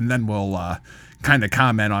unfold, and then we'll kind of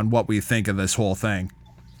comment on what we think of this whole thing.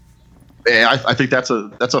 Yeah, I think that's a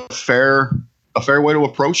fair way to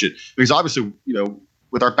approach it, because obviously,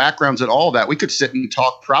 with our backgrounds and all that, we could sit and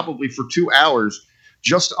talk probably for 2 hours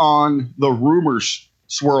just on the rumors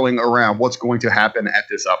swirling around what's going to happen at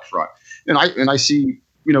this upfront. And I see,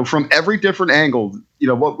 from every different angle,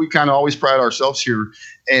 what we kind of always pride ourselves here.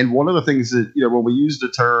 And one of the things that, when we use the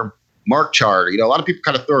term mark chart, a lot of people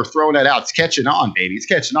kind of throwing that out. It's catching on, baby. It's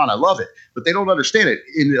catching on. I love it. But they don't understand it.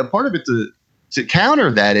 And a part of it to counter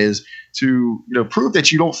that is to prove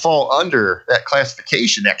that you don't fall under that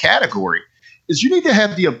classification, that category, is you need to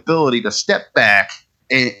have the ability to step back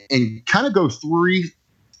and kind of go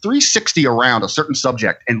 360 around a certain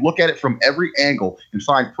subject and look at it from every angle and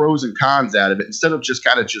find pros and cons out of it, instead of just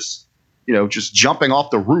jumping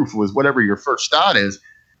off the roof with whatever your first thought is.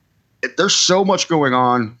 There's so much going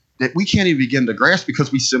on that we can't even begin to grasp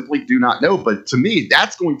because we simply do not know. But to me,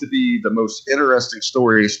 that's going to be the most interesting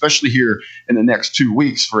story, especially here in the next 2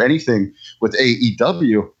 weeks for anything with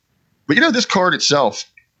AEW. But this card itself,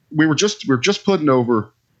 we're just putting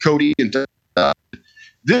over Cody and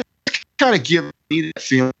this kind of gives me that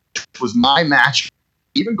feeling. Was my match,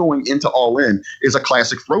 even going into All In, is a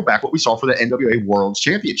classic throwback what we saw for the NWA World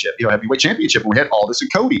Championship, Heavyweight Championship, when we had Aldis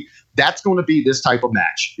and Cody. That's going to be this type of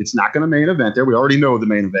match. It's not going to main event there. We already know the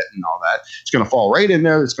main event and all that. It's going to fall right in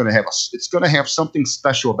there. It's going to have something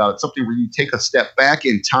special about it, something where you take a step back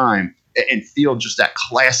in time and feel just that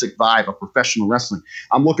classic vibe of professional wrestling.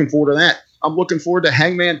 I'm looking forward to that. I'm looking forward to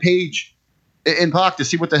Hangman Page and Pac to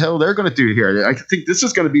see what the hell they're going to do here. I think this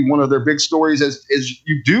is going to be one of their big stories as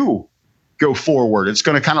you do go forward. It's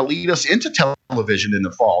going to kind of lead us into television in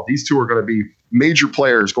the fall. These two are going to be major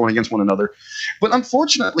players going against one another. But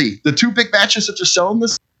unfortunately, the two big matches that you're selling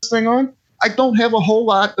this thing on, I don't have a whole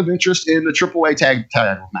lot of interest in the AAA tag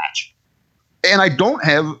title match. And I don't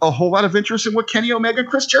have a whole lot of interest in what Kenny Omega and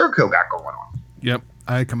Chris Jericho got going on. Yep,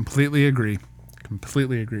 I completely agree.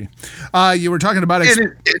 You were talking about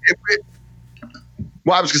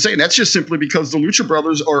well, I was going to say, that's just simply because the Lucha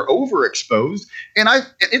Brothers are overexposed, and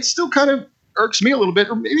it still kind of irks me a little bit,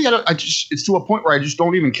 or maybe it's to a point where I just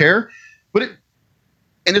don't even care. And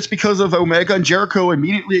it's because of Omega and Jericho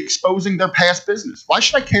immediately exposing their past business. Why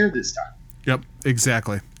should I care this time? Yep,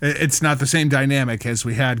 exactly. It's not the same dynamic as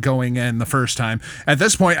we had going in the first time. At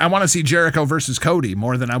this point, I want to see Jericho versus Cody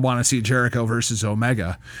more than I want to see Jericho versus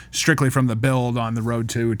Omega, strictly from the build on the road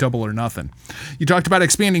to Double or Nothing. You talked about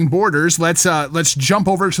expanding borders. Let's jump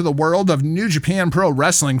over to the world of New Japan Pro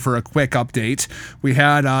Wrestling for a quick update. We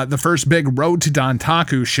had the first big Road to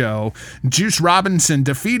Dontaku show. Juice Robinson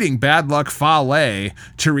defeating Bad Luck Fale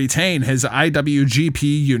to retain his IWGP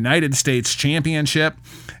United States Championship.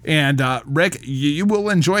 And Rick, you will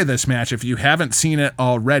enjoy this match if you haven't seen it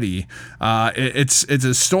already. It's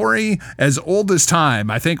a story as old as time.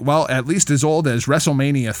 I think, well, at least as old as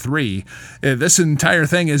WrestleMania 3. This entire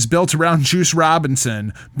thing is built around Juice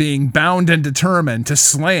Robinson being bound and determined to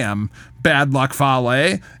slam Bad Luck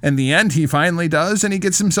Fale. In the end, he finally does, and he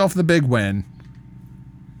gets himself the big win.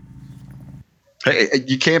 Hey,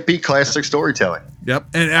 you can't beat classic storytelling. Yep,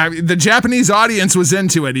 and the Japanese audience was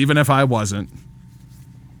into it, even if I wasn't.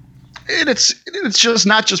 And it's just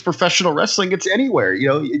not just professional wrestling. It's anywhere.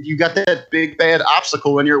 You got that big bad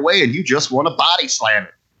obstacle in your way and you just want to body slam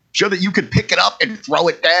it. Show that you could pick it up and throw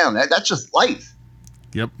it down. That's just life.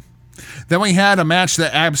 Yep. Then we had a match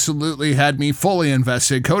that absolutely had me fully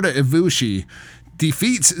invested. Kota Ibushi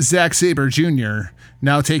defeats Zack Sabre Jr.,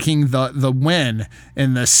 now taking the win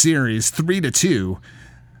in the series 3-2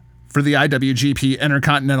 for the IWGP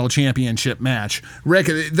Intercontinental Championship match. Rick,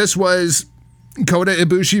 this was Kota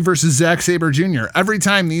Ibushi versus Zack Sabre Jr. Every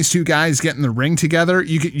time these two guys get in the ring together,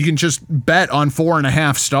 you can just bet on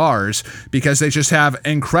 4.5 stars because they just have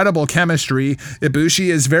incredible chemistry. Ibushi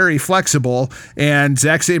is very flexible, and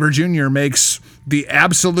Zack Sabre Jr. makes the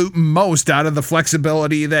absolute most out of the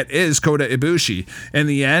flexibility that is Kota Ibushi. In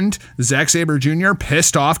the end, Zack Sabre Jr.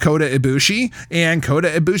 pissed off Kota Ibushi, and Kota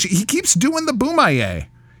Ibushi, he keeps doing the Bumaye.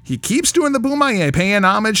 Paying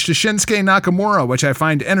homage to Shinsuke Nakamura, which I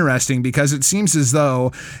find interesting because it seems as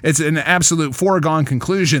though it's an absolute foregone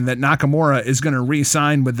conclusion that Nakamura is going to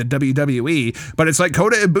re-sign with the WWE. But it's like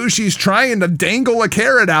Kota Ibushi's trying to dangle a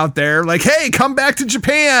carrot out there, like, hey, come back to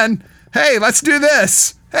Japan. Hey, let's do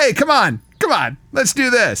this. Hey, come on, let's do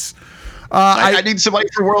this. I need somebody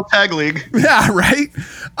for World Tag League. Yeah, right?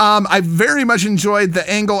 I very much enjoyed the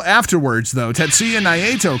angle afterwards, though. Tetsuya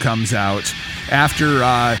Naito comes out after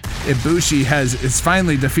Ibushi has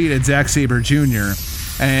finally defeated Zack Sabre Jr.,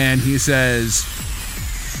 and he says,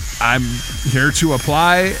 I'm here to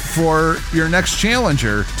apply for your next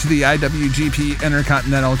challenger to the IWGP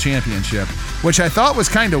Intercontinental Championship, which I thought was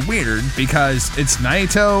kind of weird because it's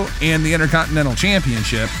Naito and the Intercontinental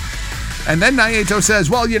Championship. And then Naito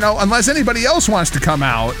says, well, unless anybody else wants to come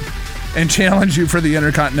out and challenge you for the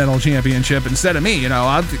Intercontinental Championship instead of me,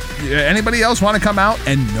 anybody else want to come out?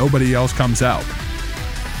 And nobody else comes out.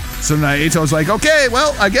 So Naito's like, okay,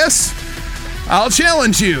 well, I guess I'll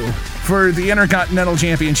challenge you for the Intercontinental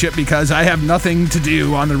Championship because I have nothing to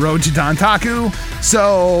do on the road to Dontaku.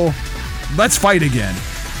 So let's fight again.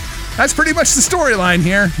 That's pretty much the storyline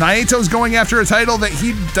here. Naito's going after a title that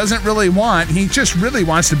he doesn't really want. He just really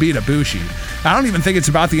wants to beat Ibushi. I don't even think it's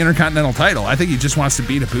about the Intercontinental title. I think he just wants to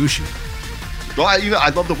beat Ibushi. Well, I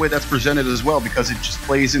love the way that's presented as well, because it just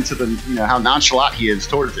plays into the, how nonchalant he is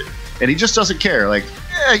towards it. And he just doesn't care. Like,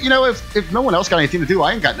 if no one else got anything to do,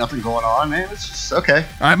 I ain't got nothing going on, man. It's just, okay.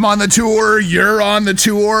 I'm on the tour. You're on the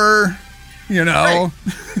tour. Right.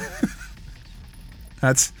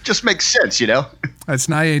 That's just makes sense, That's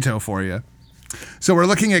Naito for you. So we're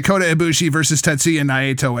looking at Kota Ibushi versus Tetsuya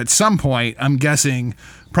Naito at some point, I'm guessing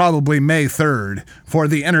probably May 3rd, for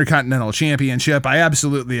the Intercontinental Championship. I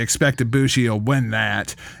absolutely expect Ibushi will win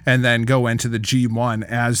that and then go into the G1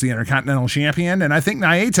 as the Intercontinental Champion. And I think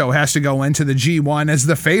Naito has to go into the G1 as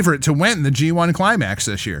the favorite to win the G1 Climax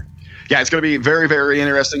this year. Yeah, it's going to be very, very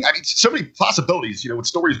interesting. I mean, so many possibilities, with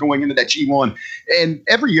stories going into that G1. And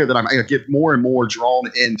every year that I get more and more drawn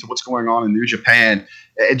into what's going on in New Japan,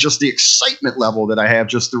 and just the excitement level that I have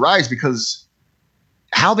just the rise, because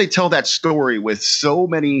how they tell that story with so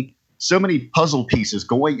many puzzle pieces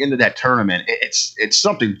going into that tournament, it's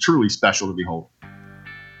something truly special to behold.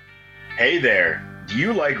 Hey there, do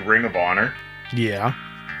you like Ring of Honor? Yeah.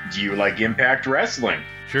 Do you like Impact Wrestling?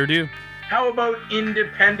 Sure do. How about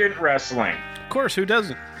independent wrestling? Of course, who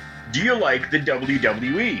doesn't? Do you like the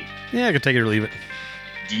WWE? Yeah, I can take it or leave it.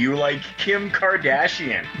 Do you like Kim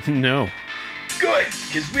Kardashian? No. Good,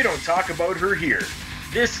 because we don't talk about her here.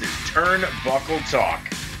 This is Turnbuckle Talk.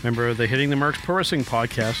 Member of the Hitting the Marks Pro Wrestling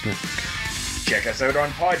Podcast Network. Check us out on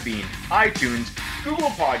Podbean, iTunes, Google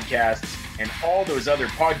Podcasts, and all those other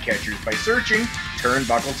podcatchers by searching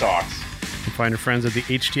Turnbuckle Talks. You can find our friends at the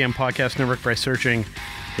HTM Podcast Network by searching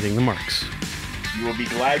Hitting the Marks. You will be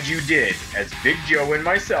glad you did, as Big Joe and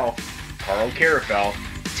myself, Carl Carafel,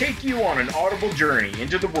 take you on an audible journey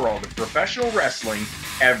into the world of professional wrestling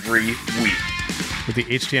every week. With the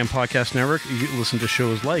HTM Podcast Network, you can listen to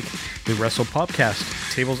shows like the Wrestle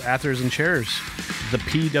Popcast, Tables, Athers, and Chairs, the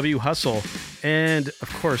PW Hustle, and,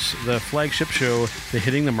 of course, the flagship show, the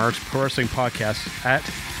Hitting the Marks Pro Wrestling Podcast at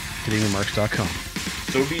hittingthemarks.com.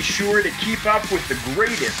 So be sure to keep up with the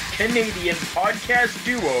greatest Canadian podcast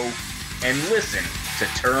duo and listen to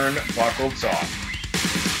Turnbuckle Talk.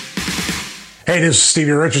 Hey, this is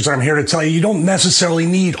Stevie Richards. I'm here to tell you don't necessarily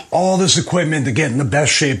need all this equipment to get in the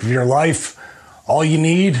best shape of your life. All you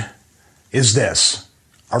need is this,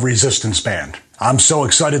 a resistance band. I'm so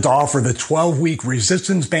excited to offer the 12-week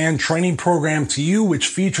resistance band training program to you, which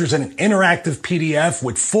features an interactive PDF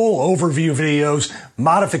with full overview videos,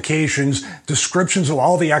 modifications, descriptions of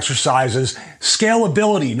all the exercises,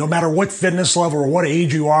 scalability. No matter what fitness level or what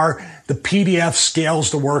age you are, the PDF scales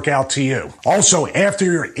the workout to you. Also, after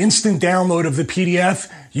your instant download of the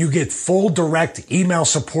PDF, you get full direct email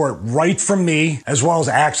support right from me, as well as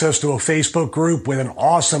access to a Facebook group with an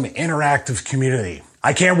awesome interactive community.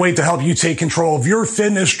 I can't wait to help you take control of your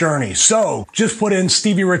fitness journey. So just put in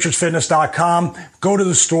StevieRichardsFitness.com, go to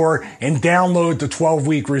the store, and download the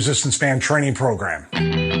 12-week resistance band training program.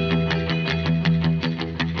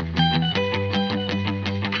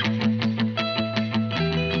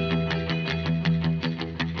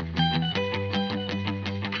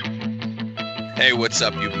 Hey, what's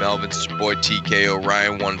up, you Melvins? It's your boy TK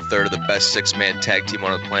O'Ryan, 1/3 of the best six-man tag team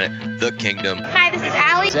on the planet, The Kingdom. Hi, this is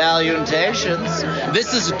Allie. Salutations.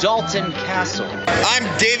 This is Dalton Castle. I'm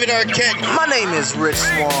David Arquette. My name is Rich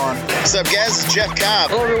Swan. What's up, guys? It's Jeff Cobb.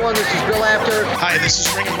 Hello, everyone. This is Bill Apter. Hi, this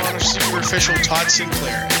is Ring of Honor Super Official Todd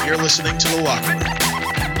Sinclair, and you're listening to The Locker Room.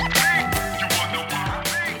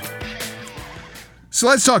 So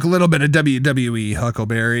let's talk a little bit of WWE,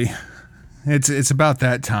 Huckleberry. It's about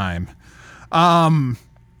that time.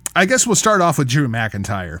 I guess we'll start off with Drew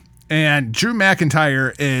McIntyre. And Drew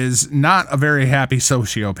McIntyre is not a very happy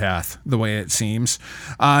sociopath, the way it seems.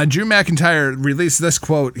 Drew McIntyre released this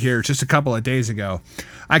quote here just a couple of days ago.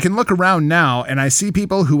 I can look around now and I see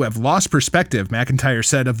people who have lost perspective, McIntyre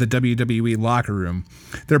said of the WWE locker room.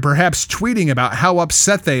 They're perhaps tweeting about how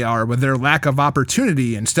upset they are with their lack of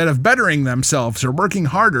opportunity instead of bettering themselves or working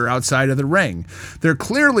harder outside of the ring. They're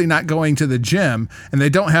clearly not going to the gym and they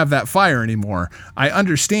don't have that fire anymore. I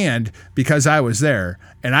understand because I was there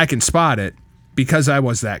and I can spot it because I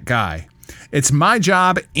was that guy. It's my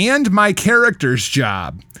job and my character's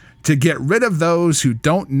job to get rid of those who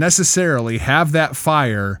don't necessarily have that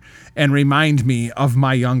fire and remind me of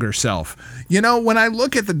my younger self. You know, when I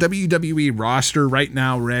look at the WWE roster right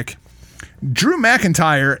now, Rick, Drew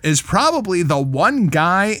McIntyre is probably the one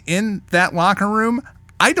guy in that locker room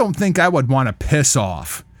I don't think I would want to piss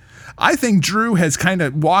off. I think Drew has kind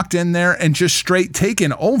of walked in there and just straight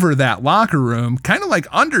taken over that locker room, kind of like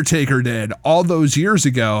Undertaker did all those years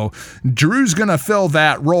ago. Drew's going to fill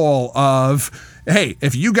that role of, hey,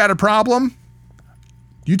 if you got a problem,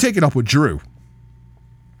 you take it up with Drew.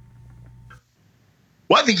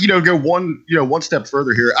 Well, I think, go one step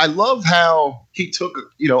further here. I love how he took,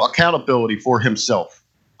 accountability for himself.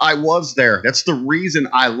 I was there. That's the reason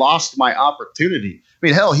I lost my opportunity. I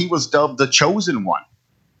mean, hell, he was dubbed the chosen one.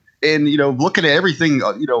 And, looking at everything,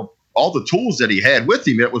 all the tools that he had with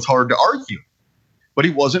him, it was hard to argue. But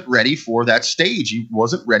he wasn't ready for that stage. He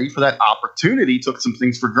wasn't ready for that opportunity. Took some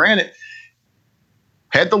things for granted.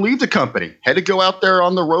 Had to leave the company. Had to go out there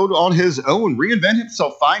on the road on his own, reinvent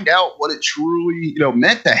himself, find out what it truly,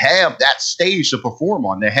 meant to have that stage to perform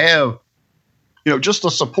on. To have, just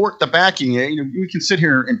to support the backing. We can sit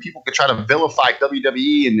here and people can try to vilify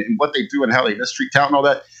WWE and what they do and how they mistreat talent and all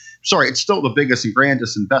that. Sorry, it's still the biggest and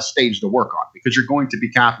grandest and best stage to work on because you're going to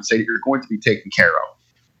be compensated. You're going to be taken care of.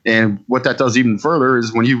 And what that does even further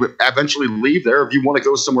is when you eventually leave there, if you want to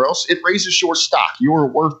go somewhere else, it raises your stock. You're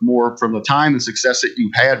worth more from the time and success that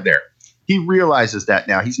you've had there. He realizes that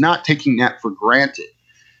now. He's not taking that for granted.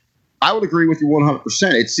 I would agree with you 100%.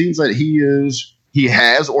 It seems that he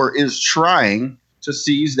has or is trying to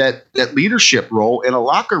seize that leadership role in a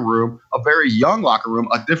locker room, a very young locker room,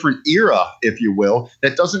 a different era, if you will,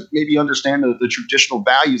 that doesn't maybe understand the traditional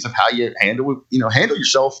values of how you handle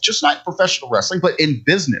yourself, just not in professional wrestling, but in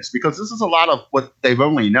business, because this is a lot of what they've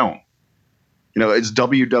only known. It's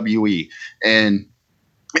WWE. And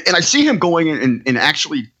I see him going in and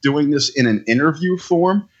actually doing this in an interview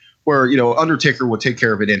form where, Undertaker would take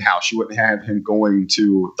care of it in-house. You wouldn't have him going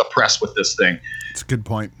to the press with this thing. It's a good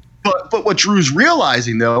point. But what Drew's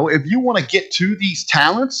realizing, though, if you want to get to these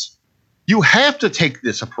talents, you have to take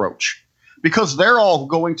this approach because they're all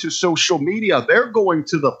going to social media. They're going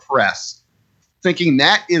to the press thinking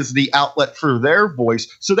that is the outlet for their voice.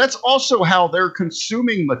 So that's also how they're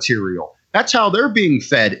consuming material. That's how they're being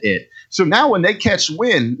fed it. So now when they catch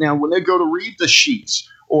wind, when they go to read the sheets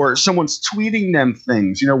or someone's tweeting them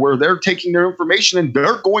things, where they're taking their information and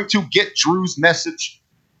they're going to get Drew's message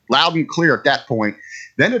loud and clear at that point.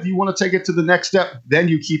 Then if you want to take it to the next step, then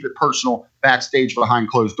you keep it personal backstage behind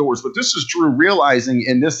closed doors. But this is Drew realizing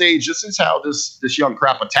in this age, this is how this young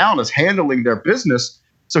crop of talent is handling their business.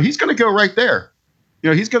 So he's going to go right there.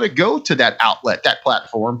 He's going to go to that outlet, that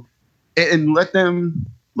platform, and let them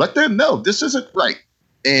know this isn't right.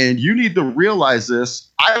 And you need to realize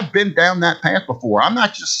this. I've been down that path before. I'm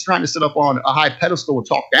not just trying to sit up on a high pedestal and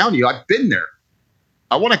talk down to you. I've been there.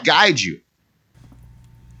 I want to guide you.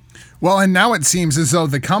 Well, and now it seems as though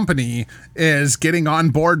the company is getting on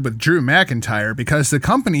board with Drew McIntyre because the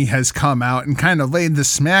company has come out and kind of laid the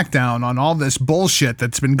smackdown on all this bullshit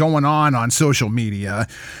that's been going on social media.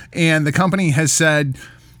 And the company has said,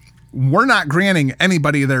 we're not granting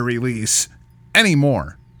anybody their release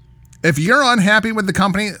anymore. If you're unhappy with the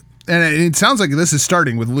company, and it sounds like this is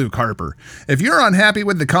starting with Luke Harper. If you're unhappy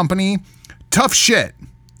with the company, tough shit.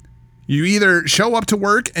 You either show up to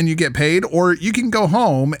work and you get paid, or you can go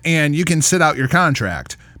home and you can sit out your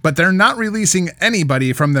contract. But they're not releasing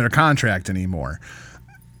anybody from their contract anymore.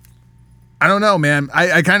 I don't know, man.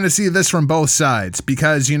 I kind of see this from both sides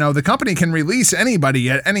because, the company can release anybody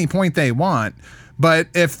at any point they want. But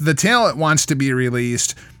if the talent wants to be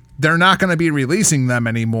released, they're not going to be releasing them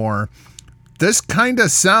anymore. This kind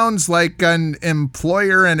of sounds like an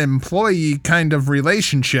employer and employee kind of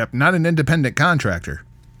relationship, not an independent contractor.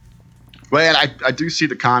 Well, I do see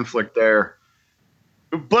the conflict there.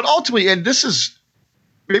 But ultimately, and this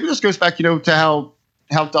goes back, to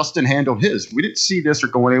how Dustin handled his. We didn't see this or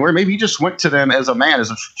go anywhere. Maybe he just went to them as a man,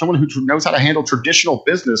 as someone who knows how to handle traditional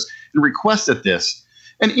business and requested this.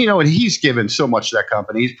 And, and he's given so much to that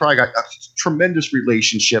company. He's probably got tremendous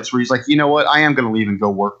relationships where he's like, you know what, I am going to leave and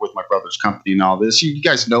go work with my brother's company and all this. You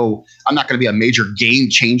guys know I'm not going to be a major game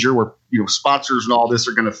changer where, sponsors and all this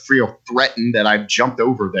are going to feel threatened that I've jumped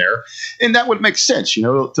over there. And that would make sense,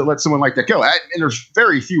 to let someone like that go. And there's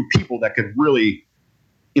very few people that could really,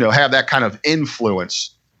 have that kind of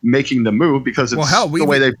influence making the move because it's the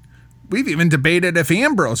way they. We've even debated if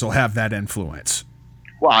Ambrose will have that influence.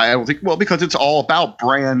 Well, I don't think. Well, because it's all about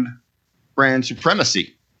brand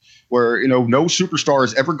supremacy, where no superstar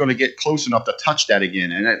is ever going to get close enough to touch that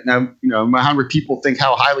again. And now, no matter how people think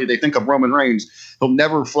how highly they think of Roman Reigns, he'll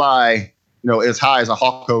never fly, as high as a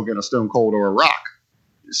Hulk Hogan, a Stone Cold, or a Rock,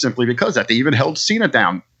 simply because that they even held Cena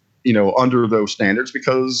down, under those standards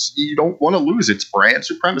because you don't want to lose its brand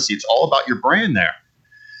supremacy. It's all about your brand there.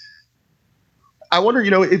 I wonder,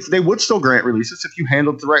 if they would still grant releases if you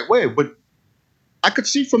handled it the right way, but. I could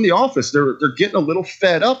see from the office they're getting a little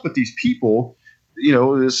fed up with these people,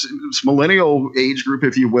 this millennial age group,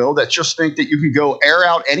 if you will, that just think that you can go air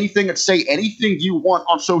out anything and say anything you want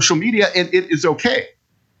on social media and it is okay,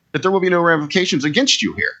 that there will be no ramifications against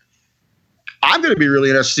you here. I'm going to be really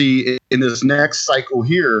interested in this next cycle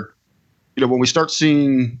here when we start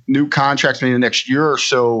seeing new contracts maybe the next year or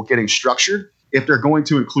so getting structured, if they're going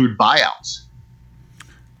to include buyouts.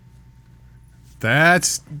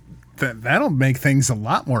 That'll make things a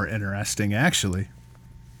lot more interesting, actually.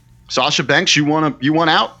 Sasha Banks, you want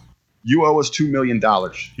out? You owe us $2 million.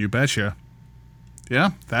 You betcha.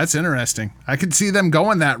 Yeah, that's interesting. I could see them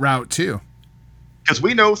going that route too. Because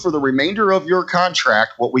we know for the remainder of your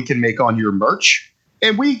contract what we can make on your merch.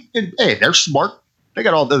 And hey, they're smart. They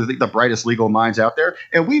got all the brightest legal minds out there.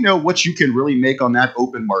 And we know what you can really make on that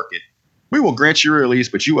open market. We will grant you a release,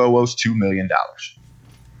 but you owe us $2 million.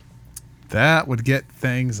 That would get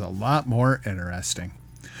things a lot more interesting.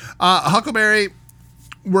 Huckleberry,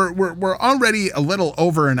 we're already a little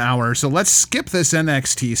over an hour, so let's skip this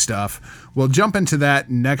NXT stuff. We'll jump into that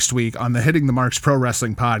next week on the Hitting the Marks Pro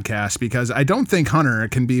Wrestling podcast, because I don't think Hunter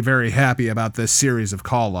can be very happy about this series of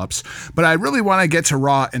call-ups, but I really want to get to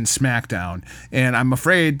Raw and SmackDown, and I'm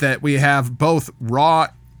afraid that we have both Raw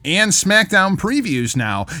and SmackDown previews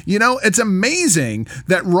now. It's amazing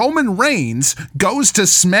that Roman Reigns goes to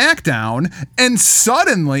SmackDown and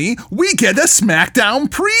suddenly we get a SmackDown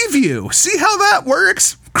preview. See how that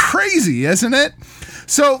works? Crazy, isn't it?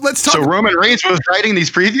 So let's talk. So Roman Reigns was writing these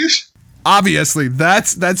previews? Obviously,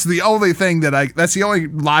 that's the only thing that's the only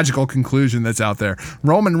logical conclusion that's out there.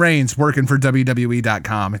 Roman Reigns working for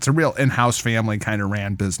WWE.com. It's a real in-house family kind of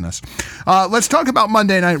ran business. Let's talk about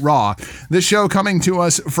Monday Night Raw. This show coming to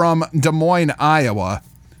us from Des Moines, Iowa.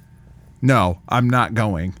 No, I'm not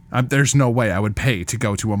going. There's no way I would pay to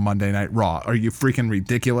go to a Monday Night Raw. Are you freaking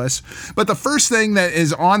ridiculous? But the first thing that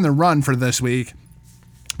is on the run for this week,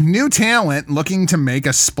 new talent looking to make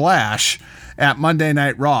a splash at Monday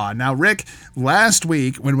Night Raw. Now, Rick, last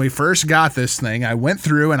week when we first got this thing, I went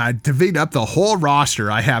through and I divvied up the whole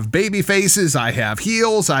roster. I have baby faces, I have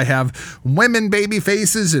heels, I have women baby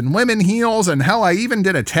faces and women heels, and hell, I even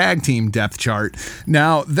did a tag team depth chart.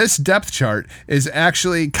 Now, this depth chart is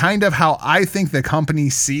actually kind of how I think the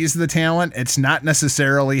company sees the talent. It's not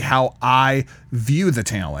necessarily how I view the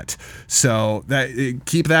talent. So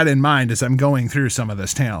keep that in mind as I'm going through some of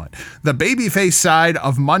this talent. The babyface side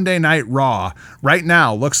of Monday Night Raw right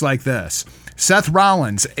now looks like this. Seth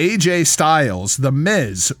Rollins, AJ Styles, The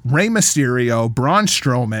Miz, Rey Mysterio, Braun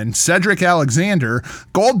Strowman, Cedric Alexander,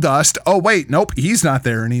 Goldust, oh wait, nope, he's not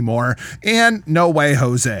there anymore, and No Way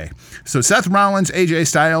Jose. So Seth Rollins, AJ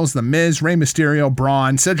Styles, The Miz, Rey Mysterio,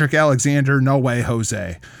 Braun, Cedric Alexander, No Way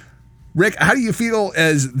Jose. Rick, how do you feel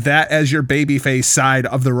as your babyface side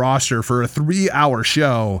of the roster for a 3-hour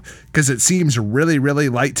show? Because it seems really, really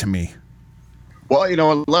light to me. Well,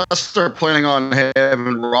 unless they're planning on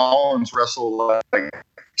having Rollins wrestle like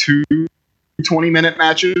 2 20-minute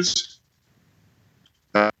matches,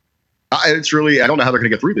 it's really, I don't know how they're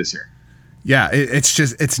going to get through this here. Yeah,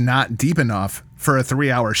 it's not deep enough for a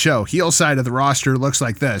 3-hour show. Heel side of the roster looks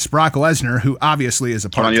like this. Brock Lesnar, who obviously is a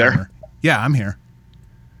part-timer. Yeah, I'm here.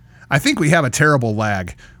 I think we have a terrible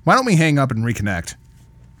lag. Why don't we hang up and reconnect?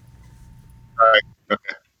 All right.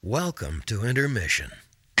 Okay. Welcome to intermission.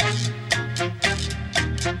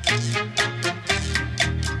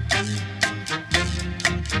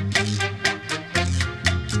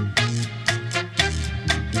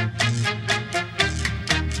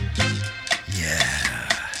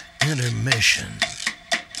 Yeah, intermission.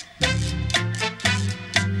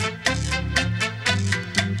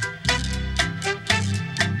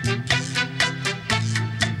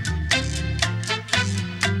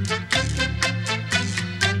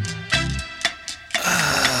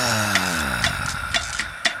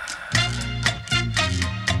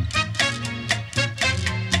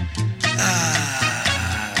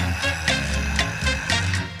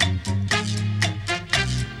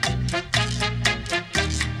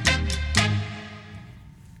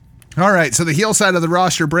 All right, so the heel side of the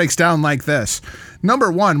roster breaks down like this.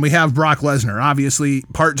 Number 1, we have Brock Lesnar. Obviously,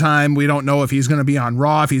 part-time. We don't know if he's going to be on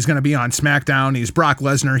Raw, if he's going to be on SmackDown. He's Brock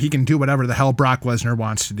Lesnar. He can do whatever the hell Brock Lesnar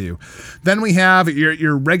wants to do. Then we have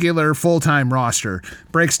your regular full-time roster.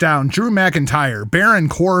 Breaks down Drew McIntyre, Baron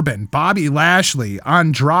Corbin, Bobby Lashley,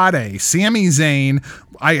 Andrade, Sami Zayn,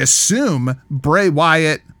 I assume Bray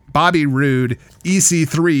Wyatt, Bobby Roode,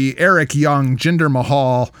 EC3, Eric Young, Jinder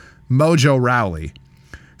Mahal, Mojo Rawley.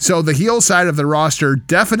 So the heel side of the roster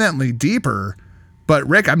definitely deeper, but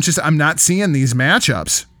Rick, I'm not seeing these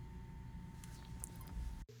matchups.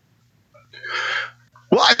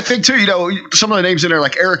 Well, I think too, some of the names in there,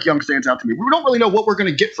 like Eric Young stands out to me. We don't really know what we're going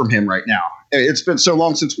to get from him right now. It's been so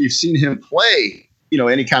long since we've seen him play,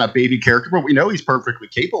 any kind of baby character, but we know he's perfectly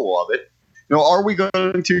capable of it. Are we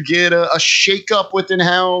going to get a shakeup within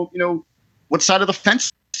how, what side of the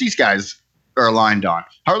fence these guys are aligned on?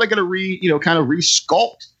 How are they going to kind of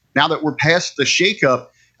re-sculpt now that we're past the shakeup,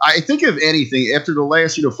 I think if anything, after the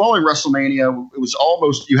last, following WrestleMania, it was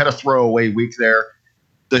almost, you had a throwaway week there.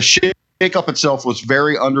 The shakeup itself was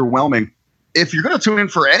very underwhelming. If you're going to tune in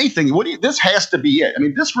for anything, this has to be it. I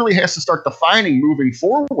mean, this really has to start defining moving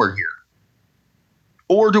forward here.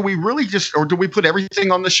 Or do we really do we put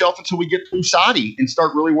everything on the shelf until we get through Saudi and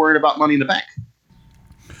start really worrying about Money in the Bank?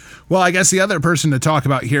 Well, I guess the other person to talk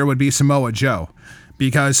about here would be Samoa Joe.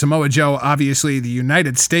 Because Samoa Joe, obviously the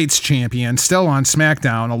United States champion, still on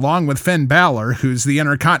SmackDown, along with Finn Balor, who's the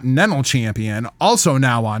Intercontinental champion, also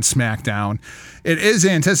now on SmackDown. It is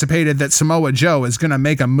anticipated that Samoa Joe is going to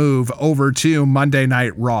make a move over to Monday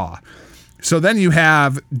Night Raw. So then you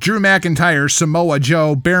have Drew McIntyre, Samoa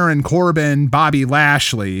Joe, Baron Corbin, Bobby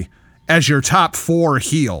Lashley as your top 4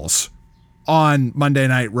 heels on Monday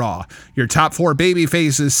Night Raw. Your top 4 baby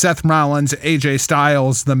faces: Seth Rollins, AJ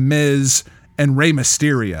Styles, The Miz, and Rey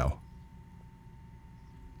Mysterio.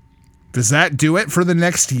 Does that do it for the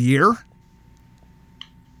next year?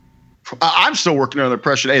 I'm still working under the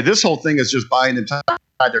impression, hey, this whole thing is just buying the time.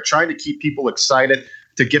 They're trying to keep people excited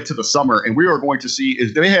to get to the summer. And we are going to see,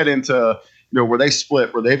 as they head into, where they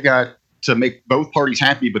split, where they've got to make both parties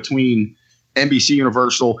happy between NBC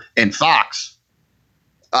Universal and Fox.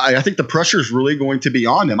 I think the pressure is really going to be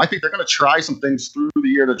on them. I think they're going to try some things through the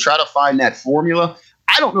year to try to find that formula.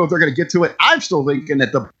 I don't know if they're going to get to it. I'm still thinking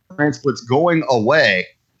that the brand split's going away.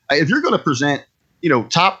 If you're going to present,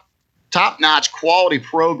 top-notch quality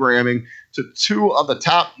programming to 2 of the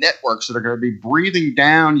top networks that are going to be breathing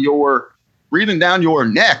down your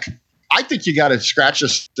neck, I think you got to scratch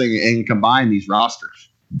this thing and combine these rosters.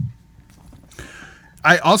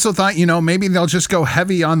 I also thought, maybe they'll just go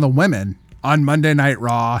heavy on the women on Monday Night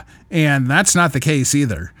Raw, and that's not the case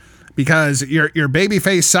either, because your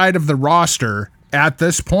babyface side of the roster at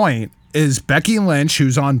this point is Becky Lynch,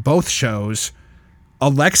 who's on both shows,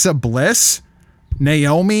 Alexa Bliss,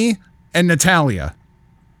 Naomi, and Natalya.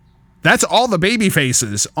 That's all the baby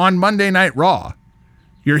faces on Monday Night Raw.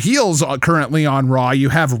 Your heels are currently on Raw. You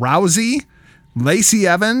have Rousey, Lacey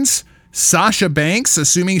Evans, Sasha Banks,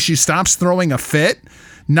 assuming she stops throwing a fit,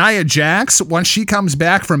 Nia Jax once she comes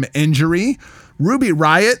back from injury, Ruby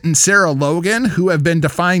Riott and Sarah Logan, who have been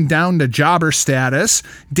defined down to jobber status,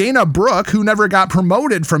 Dana Brooke, who never got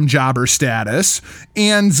promoted from jobber status,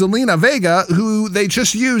 and Zelina Vega, who they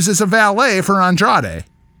just use as a valet for Andrade.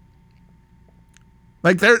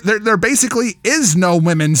 Like there basically is no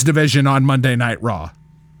women's division on Monday Night Raw.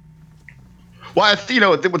 Well,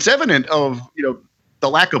 what's evident of the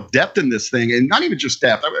lack of depth in this thing, and not even just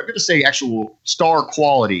depth, I'm going to say actual star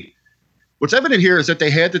quality. What's evident here is that they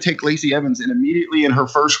had to take Lacey Evans and immediately in her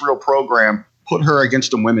first real program put her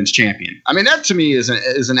against a women's champion. I mean, that to me is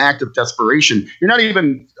an act of desperation. You're not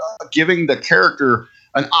even giving the character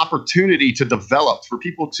an opportunity to develop, for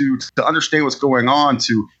people to understand what's going on,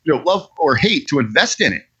 to love or hate, to invest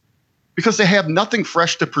in it, because they have nothing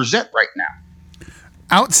fresh to present right now.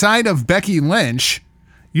 Outside of Becky Lynch,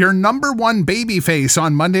 your number 1 babyface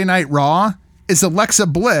on Monday Night Raw is Alexa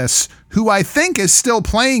Bliss, who I think is still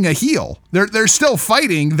playing a heel. They're still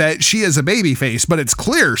fighting that she is a babyface, but it's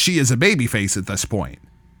clear she is a babyface at this point.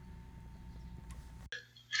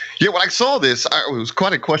 Yeah, when I saw this, it was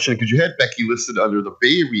quite a question, because you had Becky listed under the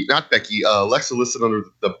baby, not Becky, Alexa listed under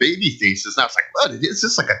the baby faces. And I was like, what? Is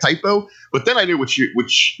this like a typo? But then I knew which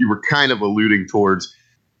you were kind of alluding towards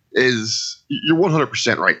is you're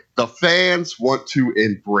 100% right. The fans want to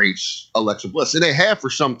embrace Alexa Bliss, and they have for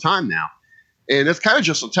some time now. And it's kind of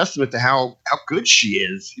just a testament to how good she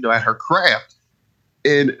is, at her craft.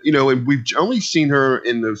 And, and we've only seen her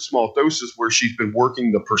in the small doses where she's been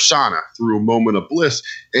working the persona through a moment of bliss.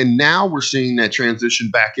 And now we're seeing that transition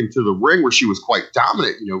back into the ring where she was quite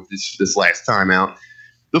dominant, this last time out.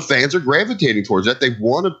 The fans are gravitating towards that. They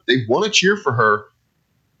want to cheer for her.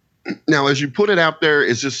 Now, as you put it out there,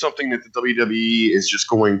 is this something that the WWE is just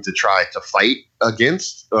going to try to fight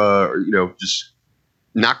against? Just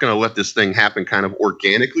not going to let this thing happen kind of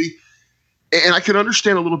organically? And I can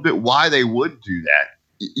understand a little bit why they would do that.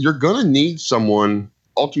 You're going to need someone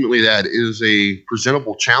ultimately that is a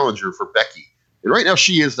presentable challenger for Becky. And right now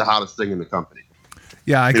she is the hottest thing in the company.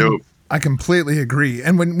 Yeah, I completely agree.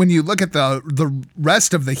 And when you look at the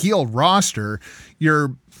rest of the heel roster,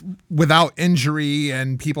 you're without injury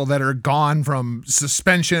and people that are gone from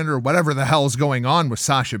suspension or whatever the hell is going on with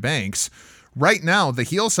Sasha Banks. Right now, the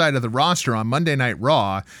heel side of the roster on Monday Night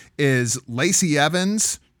Raw is Lacey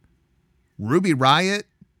Evans, Ruby Riott,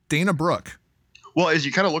 Dana Brooke. Well, as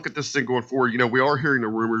you kind of look at this thing going forward, we are hearing the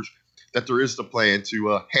rumors that there is the plan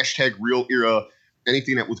to hashtag real era,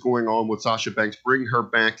 anything that was going on with Sasha Banks, bring her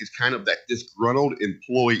back as kind of that disgruntled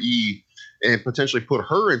employee and potentially put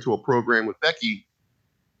her into a program with Becky,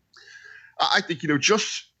 I think,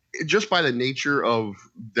 just by the nature of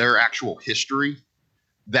their actual history,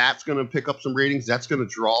 that's going to pick up some ratings. That's going to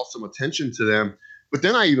draw some attention to them. But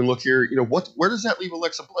then I even look here, where does that leave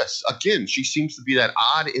Alexa Bliss? Again, she seems to be that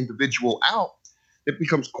odd individual out. It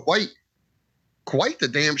becomes quite the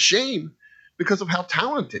damn shame because of how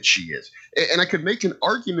talented she is. And I could make an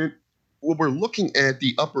argument when we're looking at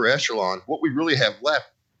the upper echelon, what we really have left.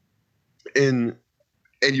 And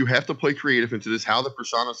you have to play creative into this, how the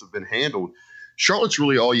personas have been handled. Charlotte's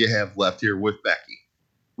really all you have left here with Becky.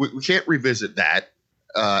 We can't revisit that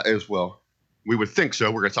as well. We would think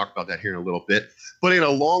so. We're going to talk about that here in a little bit. But in a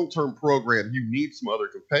long-term program, you need some other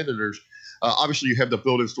competitors. Obviously, you have the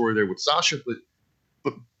built-in story there with Sasha,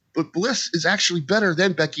 but Bliss is actually better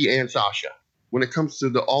than Becky and Sasha when it comes to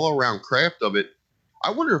the all-around craft of it.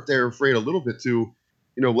 I wonder if they're afraid a little bit to,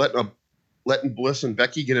 letting Bliss and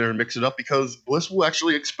Becky get in there and mix it up, because Bliss will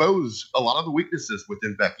actually expose a lot of the weaknesses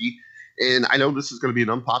within Becky. And I know this is going to be an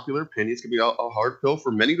unpopular opinion. It's going to be a hard pill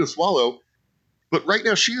for many to swallow. But right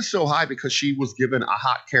now, she is so high because she was given a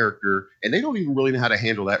hot character, and they don't even really know how to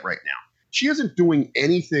handle that right now. She isn't doing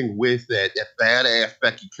anything with that badass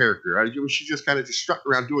Becky character. She's just kind of just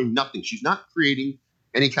strutting around doing nothing. She's not creating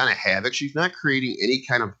any kind of havoc. She's not creating any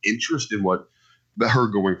kind of interest in her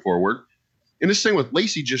going forward. And this thing with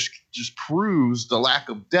Lacey just proves the lack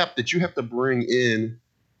of depth that you have to bring in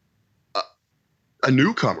a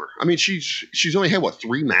newcomer. I mean, she's only had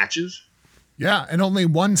 3 matches. Yeah, and only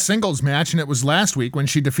one singles match, and it was last week when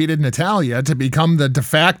she defeated Natalya to become the de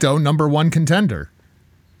facto #1 contender.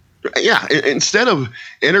 Yeah, instead of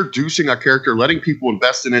introducing a character, letting people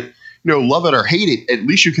invest in it, love it or hate it, at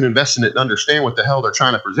least you can invest in it and understand what the hell they're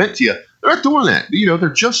trying to present to you. They're not doing that.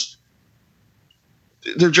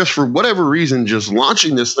 They're just for whatever reason just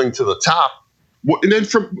launching this thing to the top, and then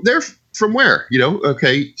from where,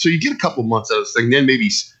 okay, so you get a couple months out of this thing, then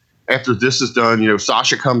maybe after this is done,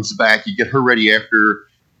 Sasha comes back, you get her ready after.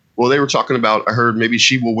 Well, they were talking about, I heard maybe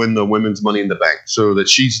she will win the women's Money in the Bank, so that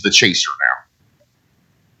she's the chaser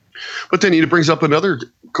now. But then it brings up another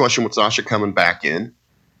question with Sasha coming back in.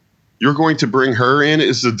 You're going to bring her in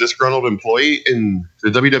as a disgruntled employee, and the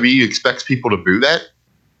WWE expects people to boo that?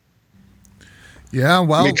 Yeah,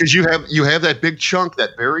 well, because you have that big chunk,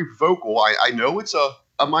 that very vocal. I know it's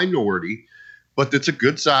a minority, but it's a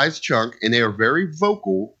good sized chunk, and they are very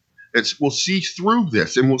vocal. We'll see through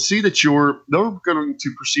this, and we'll see that they're going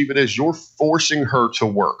to perceive it as you're forcing her to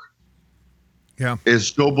work. Yeah, is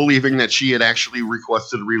still believing that she had actually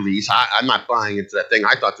requested a release. I'm not buying into that thing.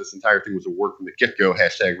 I thought this entire thing was a work from the get-go,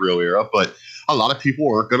 #real era, but a lot of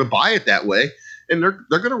people aren't going to buy it that way, and they're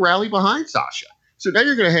going to rally behind Sasha. So now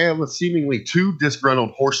you're going to have seemingly 2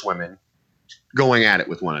 disgruntled horsewomen going at it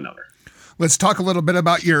with one another. Let's talk a little bit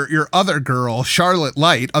about your other girl, Charlotte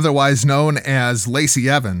Light, otherwise known as Lacey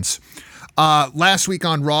Evans. Last week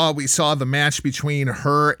on Raw, we saw the match between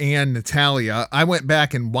her and Natalya. I went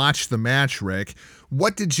back and watched the match, Rick.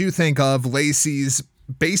 What did you think of Lacey's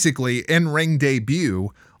basically in-ring debut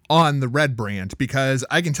on the Red brand? Because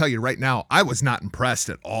I can tell you right now, I was not impressed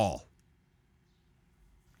at all.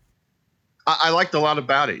 I liked a lot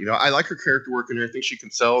about it. I like her character work in there. I think she can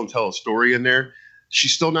sell and tell a story in there.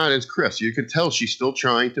 She's still not as crisp. You can tell she's still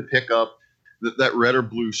trying to pick up that red or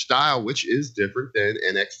blue style, which is different than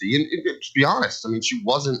NXT. And to be honest, I mean, she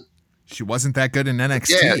wasn't that good in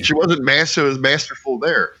NXT. Yeah, she wasn't masterful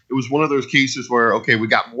there. It was one of those cases where, okay, we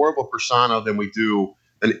got more of a persona than we do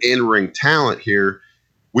an in-ring talent here.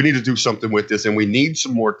 We need to do something with this, and we need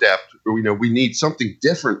some more depth. We need something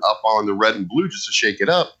different up on the red and blue just to shake it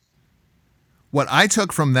up. What I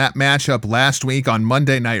took from that matchup last week on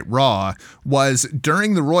Monday Night Raw was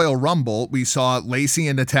during the Royal Rumble, we saw Lacey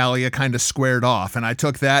and Natalya kind of squared off. And I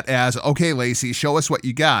took that as, okay, Lacey, show us what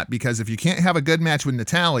you got. Because if you can't have a good match with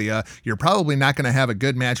Natalya, you're probably not going to have a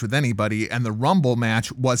good match with anybody. And the Rumble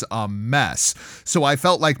match was a mess. So I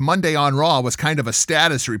felt like Monday on Raw was kind of a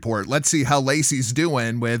status report. Let's see how Lacey's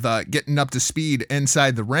doing with getting up to speed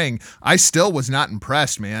inside the ring. I still was not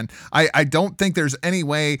impressed, man. I don't think there's any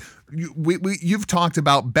way... You've talked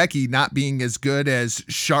about Becky not being as good as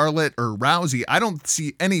Charlotte or Rousey. I don't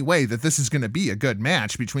see any way that this is going to be a good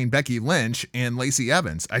match between Becky Lynch and Lacey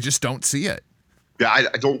Evans. I just don't see it. Yeah,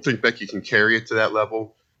 I don't think Becky can carry it to that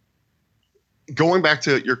level. Going back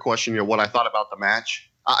to your question, what I thought about the match,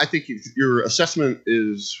 I think your assessment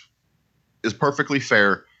is perfectly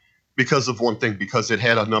fair because of one thing, because it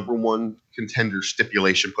had a #1 contender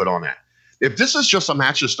stipulation put on that. If this is just a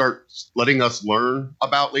match to start letting us learn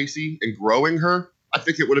about Lacey and growing her, I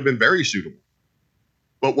think it would have been very suitable.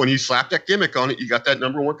 But when you slap that gimmick on it, you got that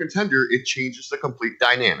 #1 contender, it changes the complete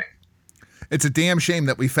dynamic. It's a damn shame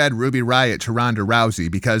that we fed Ruby Riott to Ronda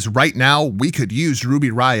Rousey, because right now we could use Ruby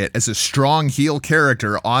Riott as a strong heel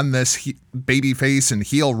character on this babyface and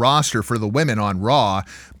heel roster for the women on Raw,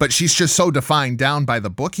 but she's just so defined down by the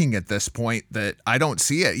booking at this point that I don't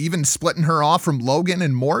see it. Even splitting her off from Logan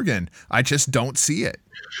and Morgan, I just don't see it.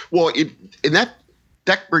 Well, and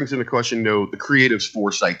that brings into question, the creative's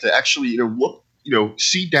foresight to actually, look,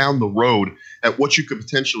 see down the road at what you could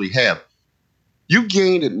potentially have. You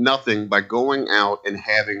gained nothing by going out and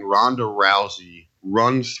having Ronda Rousey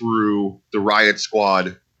run through the Riot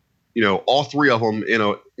Squad, all three of them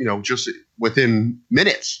just within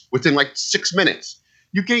minutes, within like 6 minutes.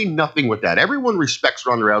 You gain nothing with that. Everyone respects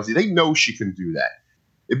Ronda Rousey. They know she can do that.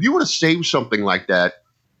 If you were to save something like that,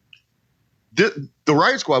 the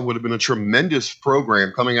Riot Squad would have been a tremendous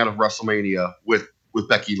program coming out of WrestleMania with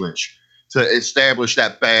Becky Lynch to establish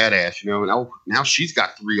that badass, now she's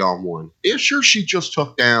got 3-on-1. Yeah, sure, she just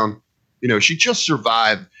took down, she just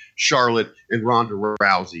survived Charlotte and Ronda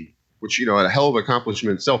Rousey, which, a hell of an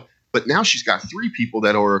accomplishment itself. But now she's got 3 people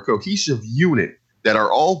that are a cohesive unit that are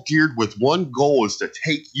all geared with one goal, is to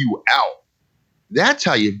take you out. That's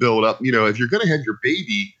how you build up, if you're going to have your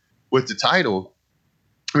baby with the title.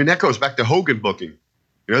 I mean, that goes back to Hogan booking.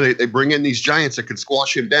 They bring in these giants that could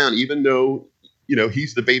squash him down, even though,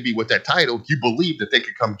 he's the baby with that title. You believe that they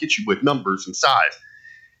could come get you with numbers and size.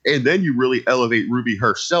 And then you really elevate Ruby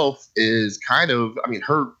herself is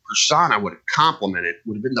her persona would have complemented,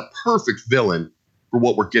 would have been the perfect villain for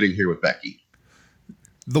what we're getting here with Becky.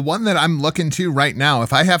 The one that I'm looking to right now,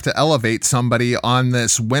 if I have to elevate somebody on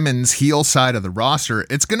this women's heel side of the roster,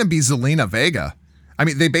 it's going to be Zelina Vega. I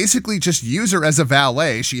mean, they basically just use her as a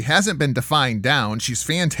valet. She hasn't been defined down. She's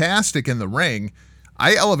fantastic in the ring.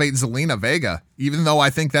 I elevate Zelina Vega, even though I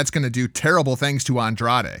think that's going to do terrible things to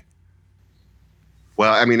Andrade.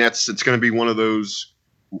 Well, I mean, it's going to be one of those,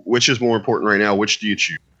 which is more important right now? Which do you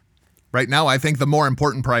choose? Right now, I think the more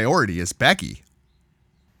important priority is Becky.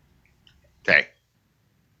 Okay.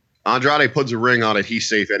 Andrade puts a ring on it. He's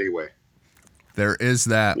safe anyway. There is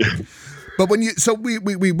that. But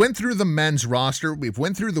we went through the men's roster, we've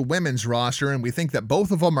went through the women's roster, and we think that both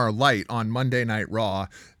of them are light on Monday Night Raw.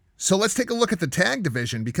 So let's take a look at the tag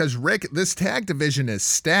division, because, Rick, this tag division is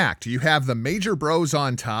stacked. You have the Major Bros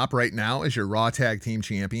on top right now as your Raw Tag Team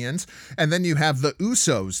Champions, and then you have the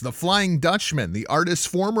Usos, the Flying Dutchman, the artists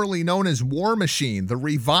formerly known as War Machine, the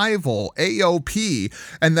Revival, AOP,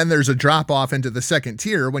 and then there's a drop-off into the second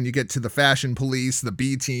tier when you get to the Fashion Police, the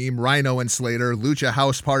B-Team, Rhino and Slater, Lucha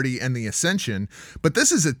House Party, and the Ascension. But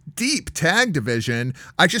this is a deep tag division.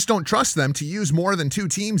 I just don't trust them to use more than 2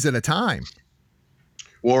 teams at a time.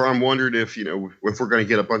 Or I'm wondering if we're going to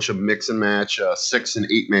get a bunch of mix and match 6 and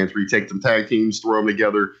 8 mans where you take them tag teams, throw them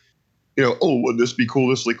together. Wouldn't this be cool?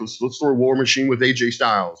 Let's throw a War Machine with AJ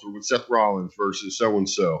Styles or with Seth Rollins versus so and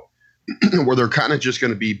so, where they're kind of just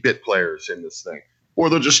going to be bit players in this thing, or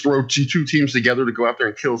they'll just throw 2 teams together to go out there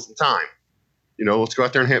and kill some time. Let's go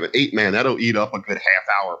out there and have an 8-man. That'll eat up a good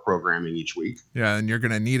half-hour programming each week. Yeah, and you're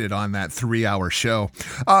going to need it on that 3-hour show.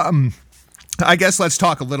 I guess let's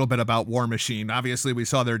talk a little bit about War Machine. Obviously, we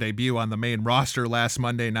saw their debut on the main roster last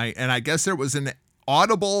Monday night, and I guess there was an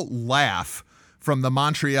audible laugh from the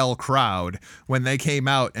Montreal crowd when they came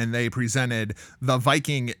out and they presented the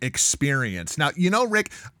Viking Experience. Now,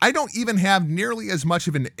 Rick, I don't even have nearly as much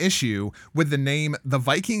of an issue with the name the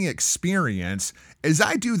Viking Experience as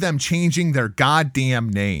I do them changing their goddamn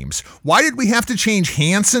names. Why did we have to change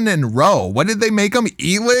Hansen and Rowe? What did they make them?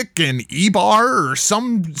 Elik and Ebar or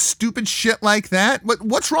some stupid shit like that?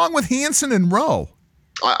 What's wrong with Hansen and Rowe?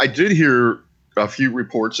 I did hear a few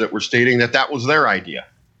reports that were stating that was their idea.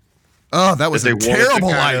 Oh, that was a terrible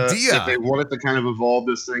idea. That they wanted to kind of evolve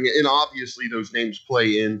this thing. And obviously those names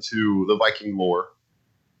play into the Viking lore,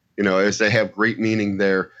 as they have great meaning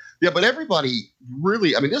there. Yeah, but everybody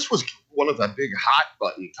really, this was one of the big hot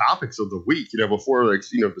button topics of the week, before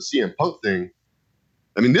the CM Punk thing.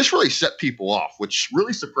 This really set people off, which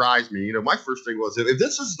really surprised me. My first thing was, if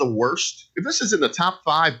this is the worst, if this is in the top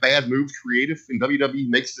 5 bad moves creative in WWE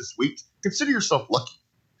makes this week, consider yourself lucky.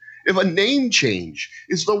 If a name change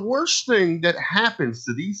is the worst thing that happens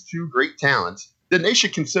to these 2 great talents, then they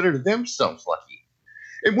should consider themselves lucky.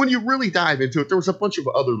 And when you really dive into it, there was a bunch of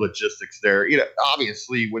other logistics there.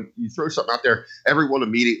 Obviously, when you throw something out there, everyone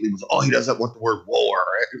immediately was, he doesn't want the word war.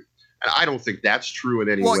 And I don't think that's true in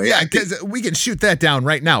any way. Well, yeah, because we can shoot that down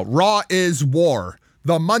right now. Raw is war.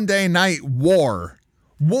 The Monday Night War.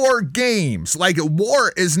 War games.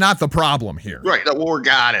 War is not the problem here. Right, the War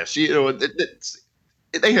Goddess.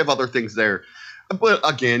 They have other things there. But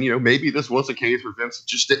again, maybe this was a case where Vince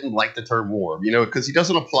just didn't like the term war, because he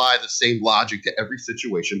doesn't apply the same logic to every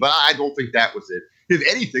situation. But I don't think that was it. If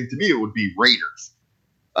anything, to me, it would be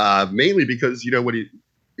Raiders. Mainly because,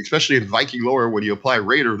 especially in Viking lore, when you apply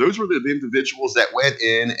Raider, those were the individuals that went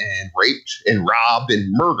in and raped and robbed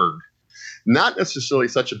and murdered. Not necessarily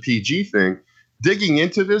such a PG thing. Digging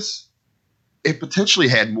into this, it potentially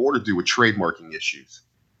had more to do with trademarking issues.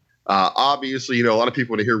 Obviously, a lot of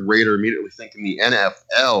people, when they hear Raider, immediately think in the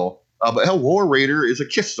NFL. But hell, War Raider is a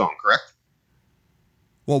Kiss song, correct?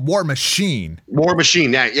 Well, War Machine. War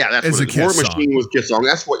Machine, that's what it is. War Machine was Kiss song.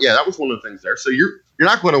 That was one of the things there. So you're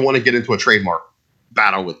not going to want to get into a trademark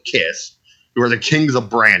battle with Kiss, who are the kings of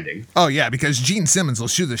branding. Oh, yeah, because Gene Simmons will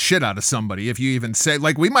shoot the shit out of somebody if you even say,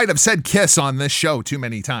 we might have said Kiss on this show too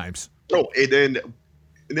many times. Oh, and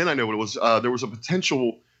then I know what it was. There was a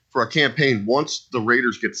potential for a campaign once the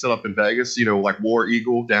Raiders get set up in Vegas, like War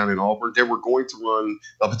Eagle down in Auburn. They were going to run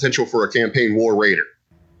a potential for a campaign War Raider.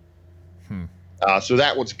 So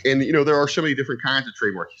that was, and there are so many different kinds of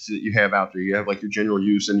trademarks that you have out there. You have your general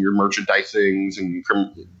use and your merchandise things and.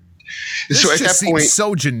 This so just seems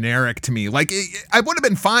so generic to me. I would have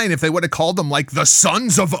been fine if they would have called them the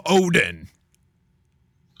Sons of Odin.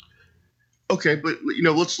 Okay, but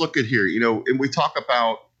let's look at here. And we talk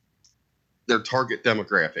about their target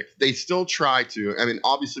demographic. They still try to. I mean,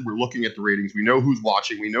 obviously, we're looking at the ratings. We know who's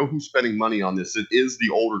watching. We know who's spending money on this. It is the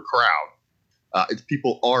older crowd. It's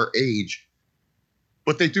people our age,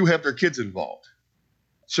 but they do have their kids involved.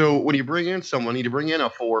 So when you bring in someone, you bring in a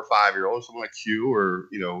 4 or 5 year old, someone like Q or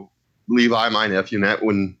Levi, my nephew, and that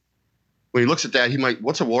when he looks at that, he might,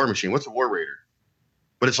 what's a War Machine? What's a War Raider?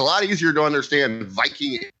 But it's a lot easier to understand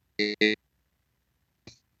Viking experience.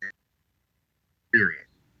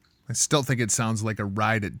 I still think it sounds like a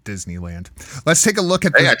ride at Disneyland. Let's take a look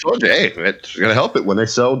at. Hey, I told you, it's gonna help it when they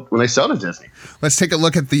sell to Disney. Let's take a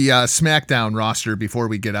look at the SmackDown roster before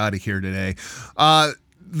we get out of here today.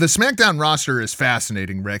 The SmackDown roster is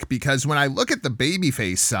fascinating, Rick, because when I look at the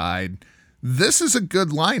babyface side, this is a good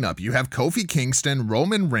lineup. You have Kofi Kingston,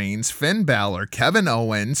 Roman Reigns, Finn Balor, Kevin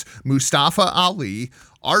Owens, Mustafa Ali,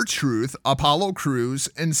 R-Truth, Apollo Crews,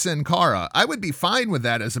 and Sin Cara. I would be fine with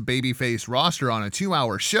that as a babyface roster on a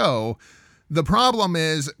 2-hour show. The problem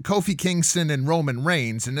is Kofi Kingston and Roman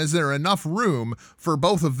Reigns, and is there enough room for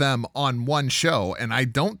both of them on one show? And I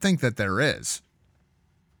don't think that there is.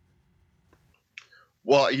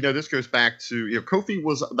 Well, this goes back to, Kofi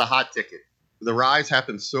was the hot ticket. The rise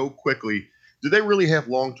happened so quickly. Do they really have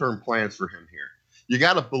long-term plans for him here? You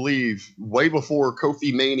got to believe way before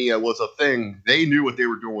Kofi Mania was a thing, they knew what they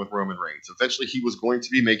were doing with Roman Reigns. Eventually, he was going to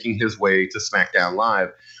be making his way to SmackDown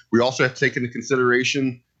Live. We also have to take into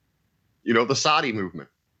consideration, the Saudi movement.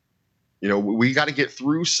 We got to get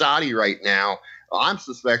through Saudi right now. I'm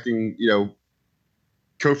suspecting,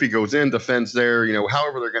 Kofi goes in, defends there,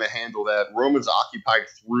 however they're going to handle that. Roman's occupied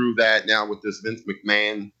through that now with this Vince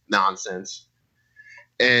McMahon nonsense.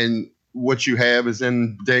 And what you have is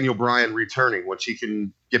then Daniel Bryan returning, once he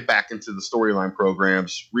can get back into the storyline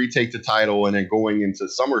programs, retake the title, and then going into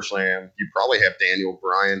SummerSlam, you probably have Daniel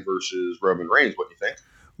Bryan versus Roman Reigns. What do you think?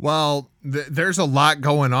 Well, there's a lot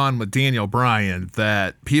going on with Daniel Bryan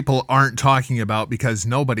that people aren't talking about because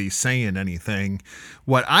nobody's saying anything.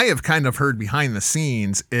 What I have kind of heard behind the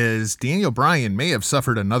scenes is Daniel Bryan may have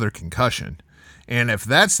suffered another concussion. And if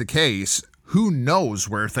that's the case, who knows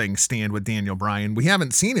where things stand with Daniel Bryan? We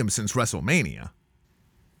haven't seen him since WrestleMania.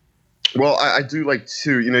 Well, I do like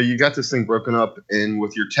too, you got this thing broken up, and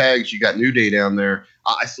with your tags, you got New Day down there.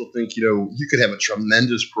 I still think, you could have a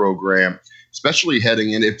tremendous program, especially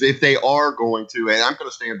heading in if they are going to, and I'm going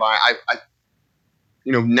to stand by, I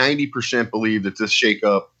 90% believe that this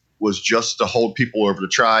shakeup was just to hold people over, to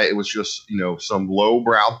try. It was just, some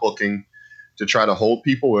lowbrow booking to try to hold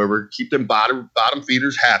people over, keep them bottom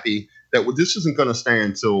feeders happy, that this isn't going to stand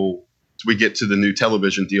until we get to the new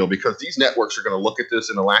television deal, because these networks are going to look at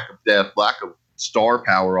this in a lack of depth, lack of star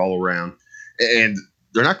power all around, and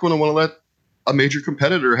they're not going to want to let a major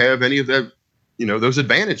competitor have any of that, those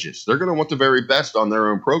advantages. They're going to want the very best on their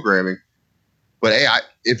own programming. But hey,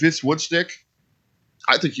 if it's Woodstick,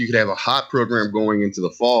 I think you could have a hot program going into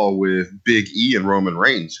the fall with Big E and Roman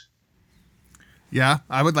Reigns. Yeah,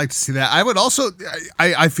 I would like to see that. I would also,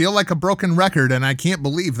 I feel like a broken record, and I can't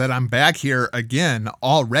believe that I'm back here again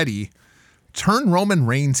already. Turn Roman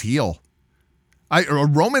Reigns heel. A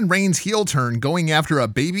Roman Reigns heel turn going after a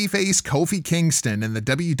babyface Kofi Kingston in the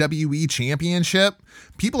WWE Championship.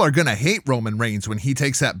 People are going to hate Roman Reigns when he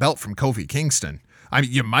takes that belt from Kofi Kingston. I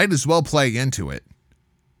mean, you might as well play into it.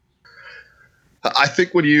 I think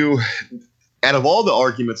out of all the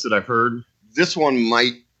arguments that I've heard, this one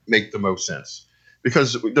might make the most sense.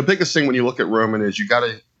 because the biggest thing when you look at Roman is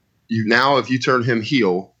if you turn him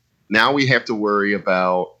heel, now we have to worry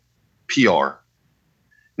about PR.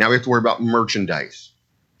 Now we have to worry about merchandise.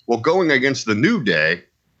 Well, going against the New Day,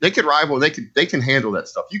 they could rival. They can handle that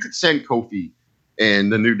stuff. You could send Kofi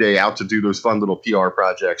and the New Day out to do those fun little PR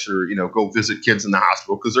projects, or go visit kids in the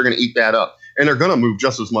hospital, because they're going to eat that up, and they're going to move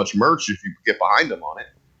just as much merch if you get behind them on it.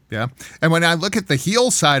 Yeah. And when I look at the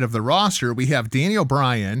heel side of the roster, we have Daniel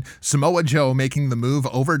Bryan, Samoa Joe making the move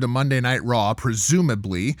over to Monday Night Raw,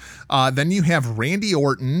 presumably. Then you have Randy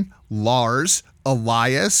Orton, Lars,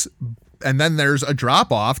 Elias, and then there's a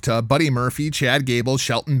drop-off to Buddy Murphy, Chad Gable,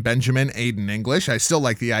 Shelton Benjamin, Aiden English. I still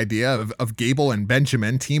like the idea of Gable and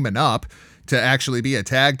Benjamin teaming up to actually be a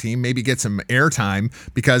tag team, maybe get some airtime,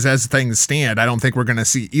 because as things stand, I don't think we're going to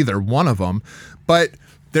see either one of them. But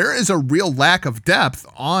there is a real lack of depth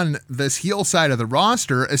on this heel side of the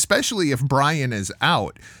roster, especially if Bryan is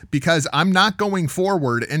out, because I'm not going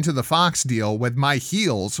forward into the Fox deal with my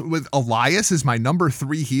heels with Elias as my number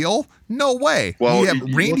 3 heel. No way. Well, we have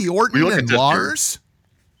Randy Orton and Lars.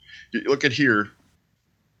 You look at here.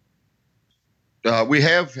 We've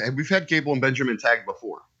had Gable and Benjamin tagged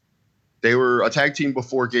before. They were a tag team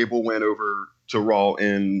before Gable went over to Raw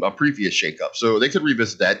in a previous shakeup, so they could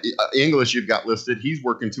revisit that. English, you've got listed. He's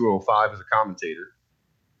working 205 as a commentator.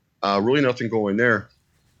 Really nothing going there.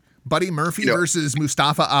 Buddy Murphy versus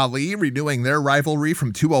Mustafa Ali, renewing their rivalry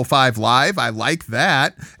from 205 Live. I like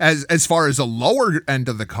that as far as a lower end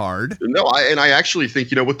of the card. No, I actually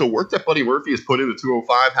think, with the work that Buddy Murphy has put into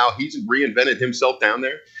 205, how he's reinvented himself down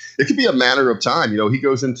there, it could be a matter of time. He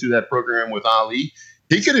goes into that program with Ali.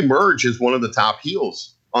 He could emerge as one of the top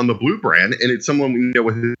heels on the Blue brand, and it's someone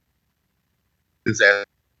with his ass,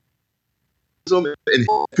 and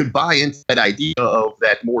could buy into that idea of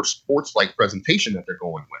that more sports-like presentation that they're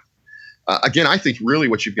going with. Again, I think really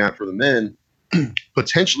what you've got for the men,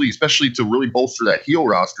 potentially, especially to really bolster that heel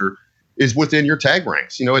roster, is within your tag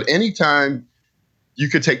ranks. At any time, you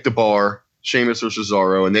could take the bar, Sheamus or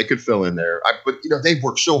Cesaro, and they could fill in there. But they've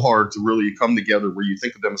worked so hard to really come together where you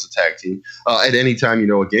think of them as a tag team. At any time,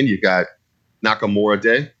 again, you've got Nakamura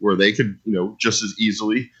Day, where they could, just as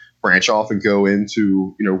easily branch off and go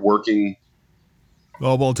into, working.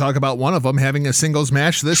 Well, we'll talk about one of them having a singles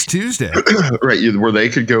match this Tuesday. Right, where they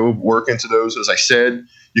could go work into those. As I said,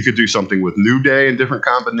 you could do something with New Day in different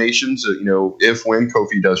combinations. When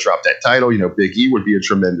Kofi does drop that title, Big E would be a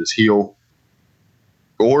tremendous heel.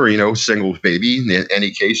 Or, singles baby. In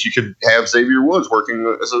any case, you could have Xavier Woods working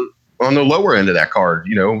on the lower end of that card.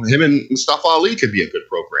 Him and Mustafa Ali could be a good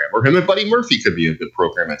program, or him and Buddy Murphy could be a good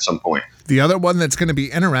program at some point. The other one that's going to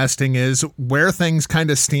be interesting is where things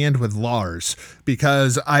kind of stand with Lars,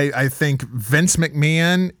 because I think Vince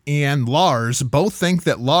McMahon and Lars both think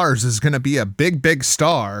that Lars is going to be a big, big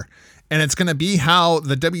star. And it's going to be how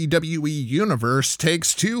the WWE Universe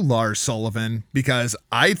takes to Lars Sullivan, because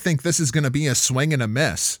I think this is going to be a swing and a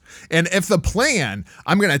miss. And if the plan,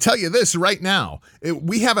 I'm going to tell you this right now,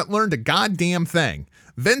 we haven't learned a goddamn thing.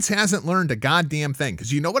 Vince hasn't learned a goddamn thing,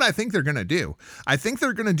 because you know what I think they're going to do? I think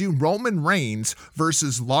they're going to do Roman Reigns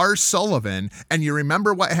versus Lars Sullivan. And you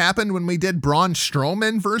remember what happened when we did Braun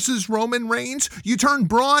Strowman versus Roman Reigns? You turned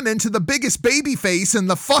Braun into the biggest babyface in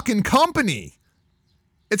the fucking company.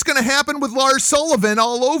 It's going to happen with Lars Sullivan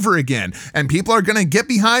all over again. And people are going to get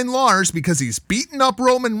behind Lars because he's beaten up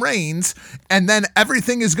Roman Reigns, and then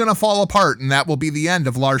everything is going to fall apart, and that will be the end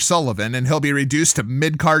of Lars Sullivan, and he'll be reduced to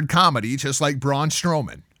mid-card comedy just like Braun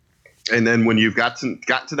Strowman. And then when you've got to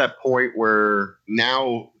that point where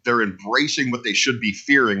now they're embracing what they should be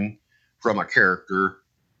fearing from a character,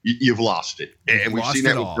 you've lost it. And we've seen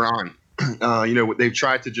that with Braun. They've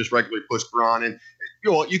tried to just regularly push Braun in.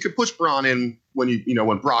 You could push Braun in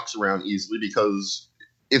when Brock's around easily, because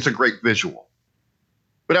it's a great visual.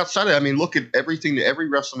 But outside of that, look at everything. Every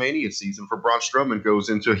WrestleMania season for Braun Strowman goes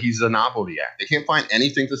into he's a novelty act. They can't find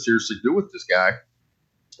anything to seriously do with this guy,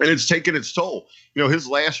 and it's taken its toll. His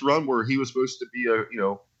last run where he was supposed to be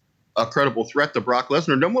a credible threat to Brock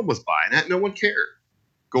Lesnar, no one was buying that. No one cared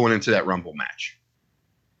going into that Rumble match.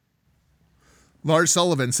 Lars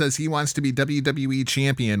Sullivan says he wants to be WWE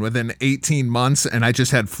champion within 18 months, and I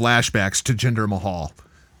just had flashbacks to Jinder Mahal.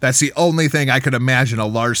 That's the only thing I could imagine a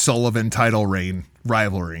Lars Sullivan title reign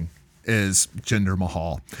rivaling is Jinder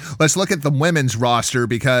Mahal. Let's look at the women's roster,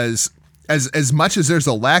 because as much as there's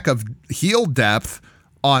a lack of heel depth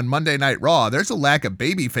on Monday Night Raw, there's a lack of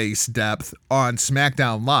babyface depth on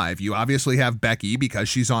SmackDown Live. You obviously have Becky, because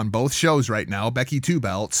she's on both shows right now, Becky Two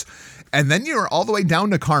Belts. And then you're all the way down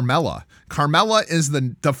to Carmella. Carmella is the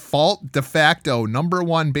default, de facto number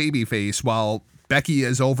one babyface, while Becky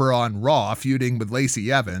is over on Raw feuding with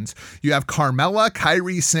Lacey Evans. You have Carmella,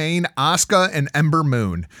 Kairi Sane, Asuka, and Ember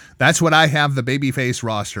Moon. That's what I have the babyface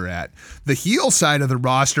roster at. The heel side of the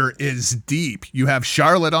roster is deep. You have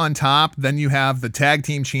Charlotte on top. Then you have the tag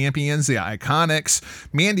team champions, the Iconics,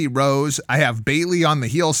 Mandy Rose. I have Bayley on the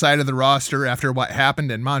heel side of the roster after what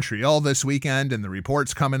happened in Montreal this weekend and the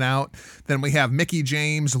reports coming out. Then we have Mickie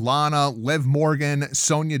James, Lana, Liv Morgan,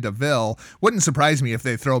 Sonya Deville. Wouldn't surprise me if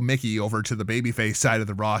they throw Mickie over to the babyface side of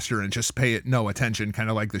the roster and just pay it no attention, kind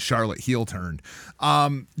of like the Charlotte heel turn.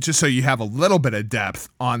 Just so you have a little bit of depth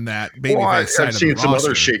on that babyface side of the roster. I've seen some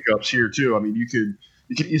other shakeups here too. I mean, you could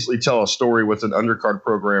easily tell a story with an undercard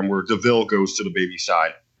program where Deville goes to the baby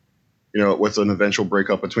side, with an eventual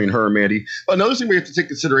breakup between her and Mandy. Another thing we have to take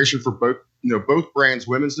consideration for both brands'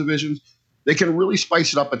 women's divisions, they can really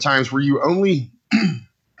spice it up at times where you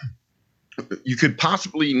could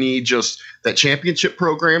possibly need just that championship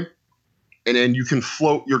program, and then you can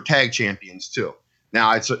float your tag champions too.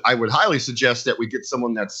 Now, I would highly suggest that we get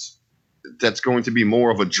someone that's going to be more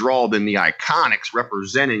of a draw than the Iconics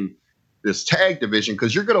representing this tag division,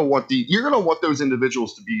 because you're going to want those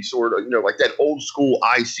individuals to be sort of like that old school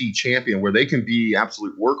IC champion where they can be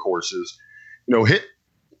absolute workhorses.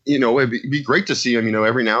 It'd be great to see them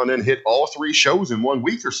every now and then hit all 3 shows in 1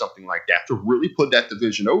 week or something like that to really put that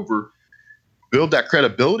division over, build that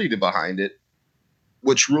credibility behind it,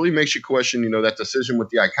 which really makes you question that decision with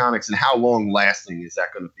the Iconics and how long lasting is that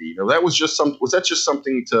going to be. Was that just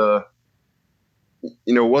something to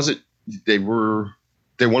was it they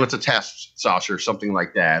wanted to test Sasha or something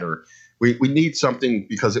like that, or we need something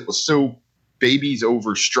because it was so babies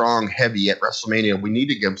over strong heavy at WrestleMania. We need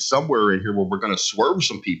to give somewhere in here where we're going to swerve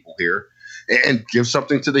some people here and give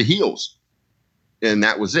something to the heels, and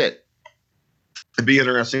that was it. It'd be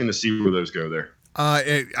interesting to see where those go there.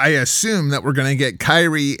 I assume that we're going to get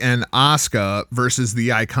Kairi and Asuka versus the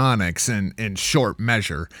Iconics in short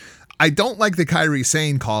measure. I don't like the Kairi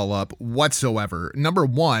Sane call-up whatsoever. Number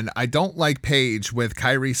one, I don't like Paige with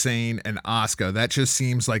Kairi Sane and Asuka. That just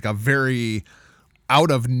seems like a very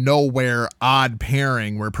out-of-nowhere odd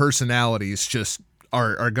pairing where personalities just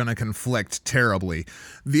are going to conflict terribly.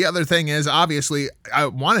 The other thing is, obviously, I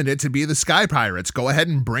wanted it to be the Sky Pirates. Go ahead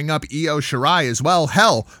and bring up Io Shirai as well.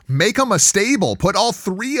 Hell, make them a stable. Put all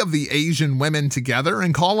 3 of the Asian women together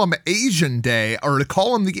and call them Asian Day, or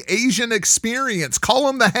call them the Asian Experience. Call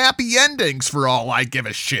them the Happy Endings for all I give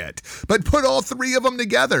a shit. But put all 3 of them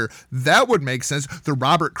together. That would make sense. The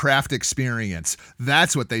Robert Kraft Experience.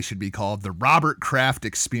 That's what they should be called. The Robert Kraft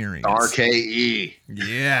Experience. RKE.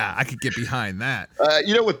 Yeah, I could get behind that.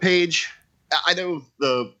 With Paige, I know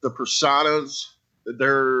the personas,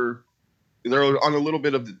 they're on a little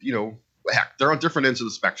bit of, they're on different ends of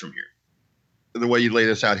the spectrum here, the way you lay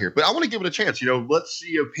this out here. But I want to give it a chance. Let's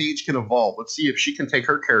see if Paige can evolve. Let's see if she can take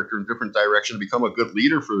her character in a different direction and become a good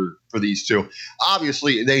leader for these two.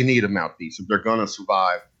 Obviously, they need a mouthpiece if they're going to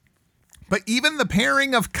survive. But even the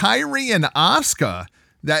pairing of Kairi and Asuka,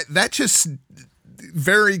 that just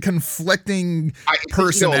very conflicting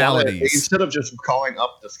personalities. Instead of just calling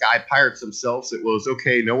up the Sky Pirates themselves, it was,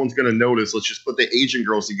 okay, no one's going to notice. Let's just put the Asian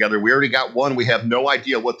girls together. We already got one we have no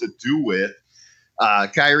idea what to do with.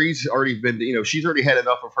 Kairi's already been, she's already had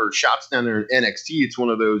enough of her shots down there in NXT. It's one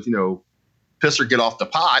of those, piss or get off the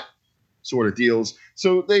pot sort of deals.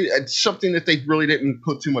 So it's something that they really didn't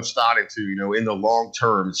put too much thought into, in the long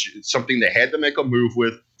term. It's something they had to make a move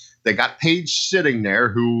with. They got Paige sitting there,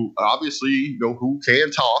 who obviously, who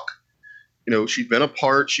can talk. She's been a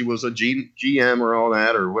part. She was a GM or all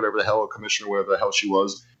that, or whatever the hell, a commissioner, whatever the hell she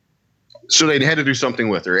was. So they had to do something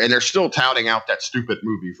with her, and they're still touting out that stupid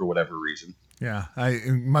movie for whatever reason. Yeah, I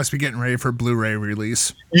must be getting ready for Blu-ray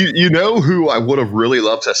release. You know who I would have really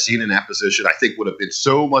loved to have seen in that position? I think would have been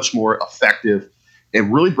so much more effective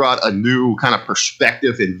and really brought a new kind of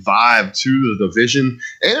perspective and vibe to the division.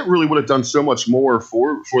 And it really would have done so much more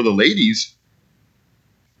for the ladies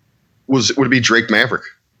would it be Drake Maverick.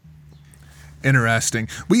 Interesting.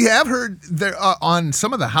 We have heard there on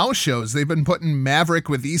some of the house shows, they've been putting Maverick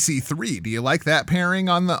with EC3. Do you like that pairing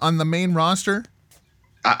on the main roster?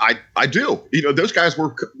 I do. Those guys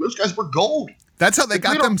were gold. That's how they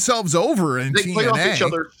got themselves over in TNA. They played off each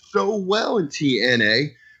other so well in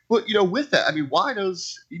TNA. But, with that, why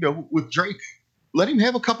does, with Drake, let him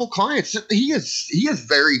have a couple clients? He is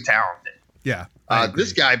very talented. Yeah.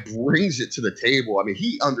 This guy brings it to the table.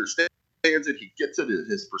 He understands it. He gets it.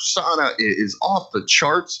 His persona is off the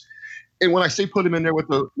charts. And when I say put him in there with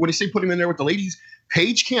the ladies,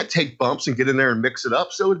 Paige can't take bumps and get in there and mix it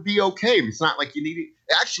up. So it'd be okay. It's not like you need it.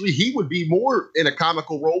 Actually, he would be more in a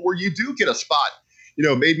comical role where you do get a spot,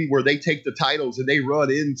 maybe where they take the titles and they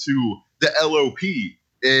run into the LOP.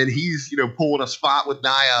 And he's, pulling a spot with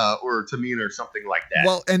Nia or Tamina or something like that.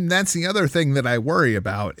 Well, and that's the other thing that I worry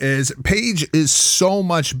about is Paige is so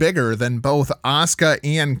much bigger than both Asuka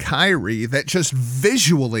and Kairi that just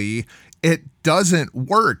visually it doesn't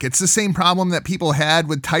work. It's the same problem that people had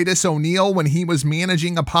with Titus O'Neil when he was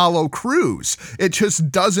managing Apollo Crews. It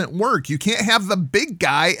just doesn't work. You can't have the big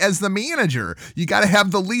guy as the manager. You got to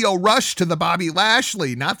have the Leo Rush to the Bobby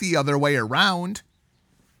Lashley, not the other way around.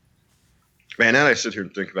 Man, now I sit here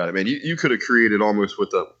and think about it, man. You could have created almost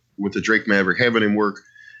with the Drake Maverick, having him work,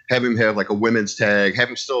 have him have like a women's tag, have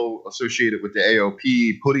him still associated with the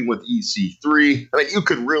AOP, put him with EC3. I mean,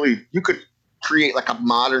 you could create like a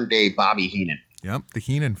modern day Bobby Heenan. Yep, the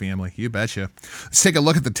Heenan family. You betcha. Let's take a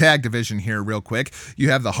look at the tag division here real quick. You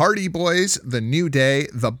have the Hardy Boys, the New Day,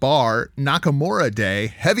 the Bar, Nakamura Day,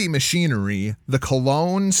 Heavy Machinery, the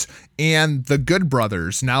Colognes, and the Good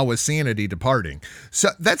Brothers, now with Sanity departing. So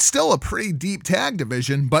that's still a pretty deep tag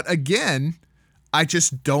division, but again, I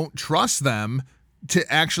just don't trust them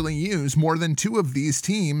to actually use more than 2 of these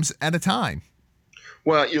teams at a time.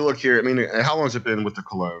 Well, you look here. I mean, how long has it been with the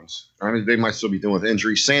Colognes? I mean, they might still be dealing with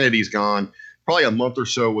injuries. Sanity's gone. Probably a month or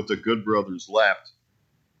so with the Good Brothers left.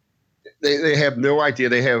 They have no idea.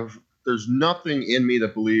 There's nothing in me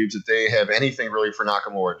that believes that they have anything really for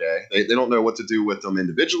Nakamura Day. They don't know what to do with them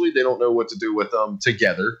individually. They don't know what to do with them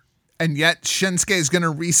together. And yet Shinsuke is going to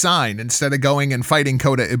re-sign instead of going and fighting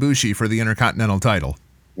Kota Ibushi for the Intercontinental title.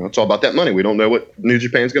 Well, it's all about that money. We don't know what New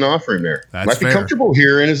Japan's going to offer him there. That's might be fair. comfortable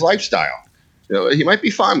here in his lifestyle. He might be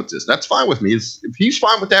fine with this. That's fine with me. If he's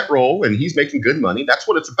fine with that role and he's making good money, that's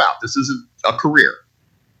what it's about. This isn't a career.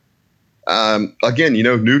 Again,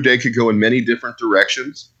 New Day could go in many different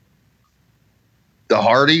directions. The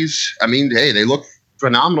Hardys, I mean, hey, they look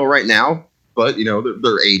phenomenal right now, but,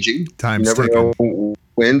 they're aging. Time's you never ticking. know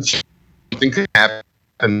when something could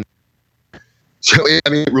happen. So, I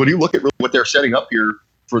mean, when you look at what they're setting up here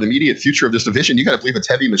for the immediate future of this division, you got to believe it's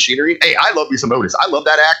Heavy Machinery. Hey, I love me some Otis. I love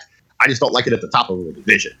that act. I just don't like it at the top of the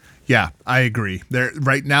division. Yeah, I agree.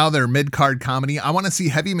 Right now they're mid-card comedy. I want to see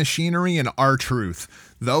Heavy Machinery and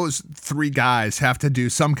R-Truth. Those 3 guys have to do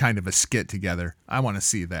some kind of a skit together. I want to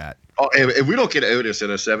see that. Oh, if we don't get Otis in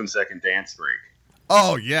a 7-second dance break.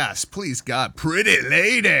 Oh, yes. Please, God. Pretty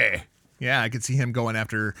lady. Yeah, I could see him going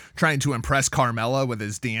after trying to impress Carmella with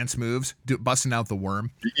his dance moves, busting out the worm.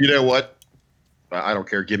 You know what? I don't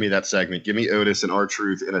care. Give me that segment. Give me Otis and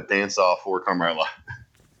R-Truth in a dance-off for Carmella.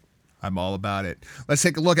 I'm all about it. Let's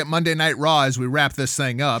take a look at Monday Night Raw as we wrap this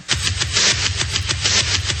thing up.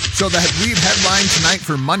 So the lead headline tonight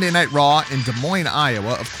for Monday Night Raw in Des Moines,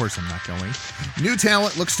 Iowa. Of course I'm not going. New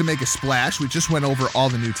talent looks to make a splash. We just went over all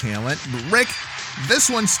the new talent. But Rick, this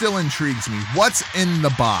one still intrigues me. What's in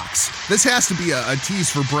the box? This has to be a tease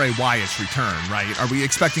for Bray Wyatt's return, right? Are we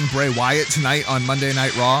expecting Bray Wyatt tonight on Monday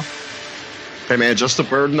Night Raw? Hey, man, just a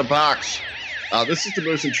bird in the box. This is the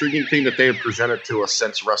most intriguing thing that they have presented to us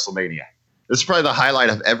since WrestleMania. This is probably the highlight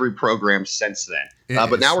of every program since then.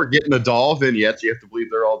 But now we're getting the doll vignettes. You have to believe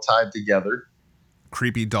they're all tied together.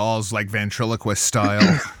 Creepy dolls like ventriloquist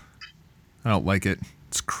style. I don't like it.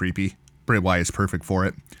 It's creepy. Bray Wyatt's perfect for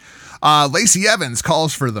it. Lacey Evans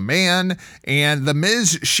calls for the man, and the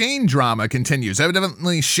Miz Shane drama continues.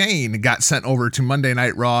 Evidently, Shane got sent over to Monday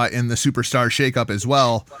Night Raw in the Superstar Shakeup as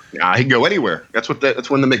well. He can go anywhere. That's when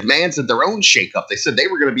the McMahons did their own shakeup. They said they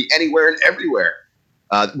were going to be anywhere and everywhere.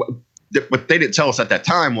 What they didn't tell us at that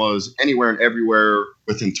time was anywhere and everywhere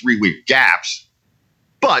within 3-week gaps,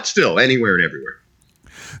 but still anywhere and everywhere.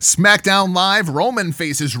 SmackDown Live, Roman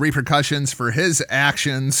faces repercussions for his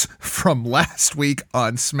actions from last week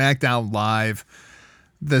on SmackDown Live.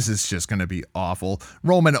 This is just going to be awful.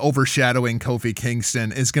 Roman overshadowing Kofi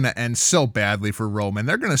Kingston is going to end so badly for Roman.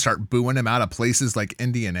 They're going to start booing him out of places like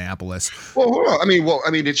Indianapolis. Well, hold on. I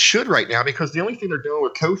mean, it should right now because the only thing they're doing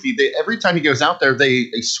with Kofi, every time he goes out there, they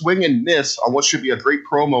swing and miss on what should be a great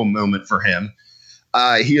promo moment for him.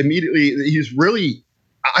 He's really.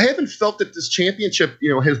 I haven't felt that this championship,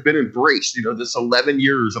 has been embraced. This 11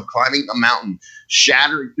 years of climbing a mountain,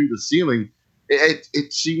 shattering through the ceiling.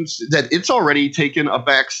 It seems that it's already taken a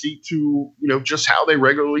back seat to, just how they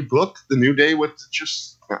regularly book the New Day with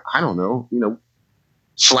just, I don't know,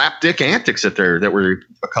 slapdick antics that we're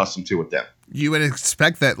accustomed to with them. You would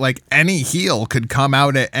expect that like any heel could come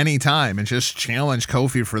out at any time and just challenge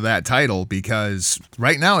Kofi for that title because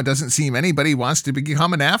right now it doesn't seem anybody wants to be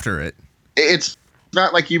coming after it. It's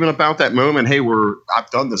not like even about that moment, hey, I've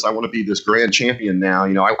done this. I want to be this grand champion now.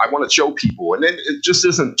 I want to show people. And then it just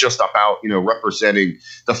isn't just about, representing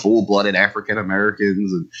the full-blooded African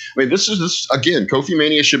Americans. And I mean, this again, Kofi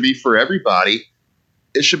Mania should be for everybody.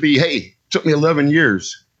 It should be, hey, it took me 11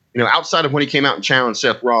 years. outside of when he came out and challenged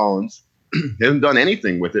Seth Rollins, he hasn't done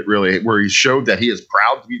anything with it really, where he showed that he is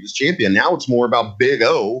proud to be this champion. Now it's more about Big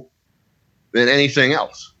O than anything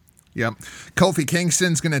else. Yep. Kofi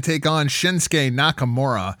Kingston's going to take on Shinsuke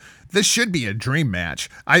Nakamura. This should be a dream match.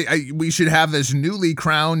 We should have this newly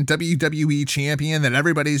crowned WWE champion that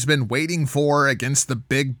everybody's been waiting for against the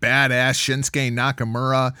big badass Shinsuke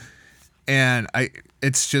Nakamura. And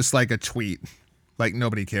it's just like a tweet. Like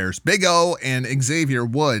nobody cares. Big O and Xavier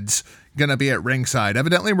Woods going to be at ringside.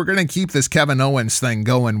 Evidently, we're going to keep this Kevin Owens thing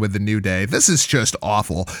going with the New Day. This is just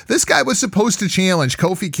awful. This guy was supposed to challenge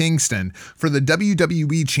Kofi Kingston for the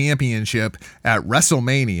WWE Championship at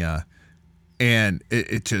WrestleMania. And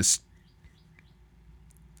it just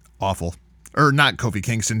awful. Or not Kofi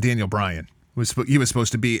Kingston, Daniel Bryan. He was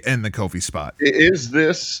supposed to be in the Kofi spot. Is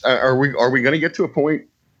this, are we going to get to a point?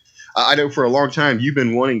 I know for a long time you've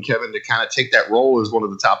been wanting Kevin to kind of take that role as one of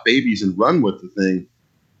the top babies and run with the thing.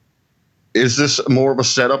 Is this more of a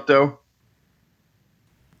setup, though?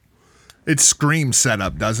 It screams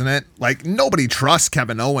setup, doesn't it? Like, nobody trusts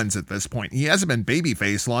Kevin Owens at this point. He hasn't been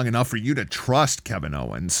babyface long enough for you to trust Kevin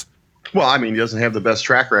Owens. Well, I mean, he doesn't have the best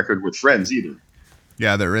track record with friends either.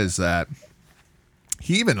 Yeah, there is that.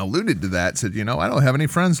 He even alluded to that, said, I don't have any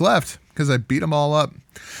friends left because I beat them all up.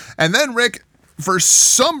 And then, Rick, for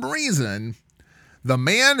some reason, the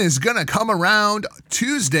man is going to come around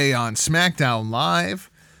Tuesday on SmackDown Live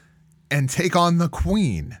and take on the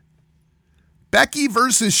Queen. Becky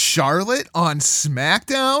versus Charlotte on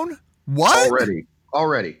SmackDown? What?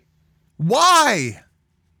 Already. Why?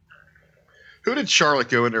 Who did Charlotte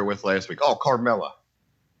go in there with last week? Oh, Carmella.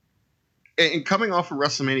 And coming off of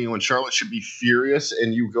WrestleMania when Charlotte should be furious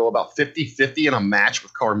and you go about 50-50 in a match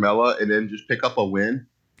with Carmella and then just pick up a win.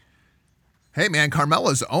 Hey, man,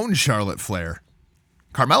 Carmella's own Charlotte Flair.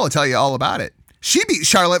 Carmella tell you all about it. She beat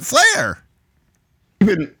Charlotte Flair.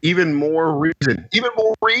 Even more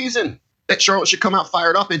reason that Charlotte should come out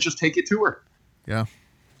fired up and just take it to her. Yeah.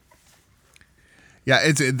 Yeah,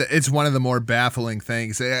 it's one of the more baffling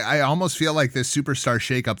things. I almost feel like this superstar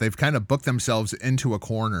shakeup, they've kind of booked themselves into a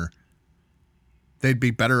corner. They'd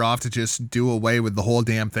be better off to just do away with the whole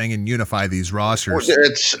damn thing and unify these rosters.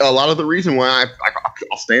 It's a lot of the reason why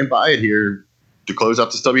I'll stand by it here to close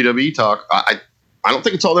out this WWE talk. I don't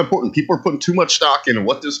think it's all that important. People are putting too much stock in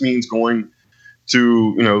what this means going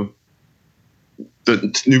to,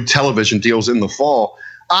 the new television deals in the fall.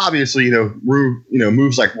 Obviously,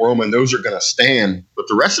 moves like Roman, those are going to stand. But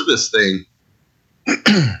the rest of this thing,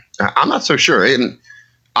 I'm not so sure. And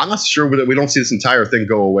I'm not sure that we don't see this entire thing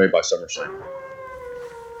go away by SummerSlam.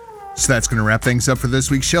 So that's going to wrap things up for this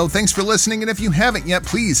week's show. Thanks for listening, and if you haven't yet,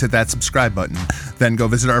 please hit that subscribe button. Then go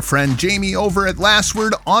visit our friend Jamie over at Last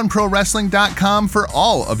Word on ProWrestling.com for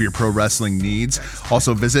all of your pro wrestling needs.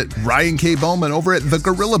 Also visit Ryan K. Bowman over at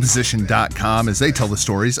TheGorillaPosition.com as they tell the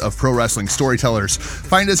stories of pro wrestling storytellers.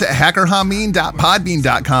 Find us at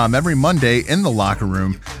HackerHameen.Podbean.com every Monday in the locker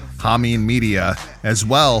room. Hameen Media as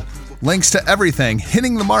well. Links to everything,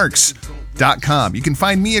 Hitting the Marks. You can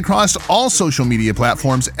find me across all social media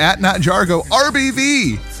platforms at NotJargo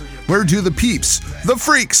RBV. Where do the peeps, the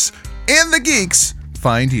freaks, and the geeks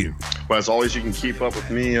find you? Well, as always, you can keep up with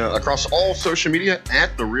me across all social media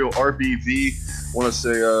at The Real RBV. Want to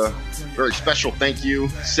say a very special thank you.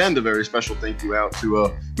 Send a very special thank you out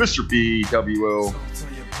to Mr. BWO,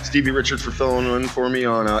 Stevie Richards, for filling in for me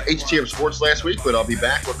on HTM Sports last week. But I'll be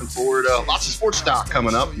back. Looking forward. Lots of sports stock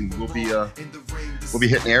coming up. And we'll be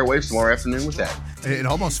hitting the airwaves tomorrow afternoon with that. It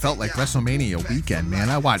almost felt like WrestleMania weekend, man.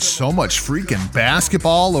 I watched so much freaking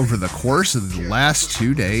basketball over the course of the last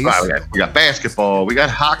 2 days. Right, we got basketball. We got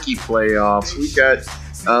hockey playoffs. We got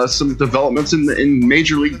some developments in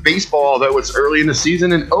Major League Baseball, though it's early in the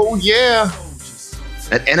season. And, oh, yeah,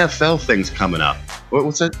 that NFL thing's coming up.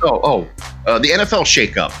 What's that? The NFL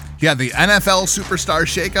shakeup. Yeah, the NFL Superstar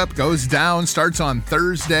Shakeup goes down, starts on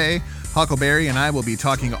Thursday. Huckleberry and I will be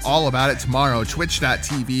talking all about it tomorrow.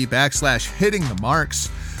 Twitch.tv/Hitting the Marks.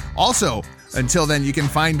 Also, until then, you can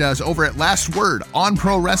find us over at Last Word on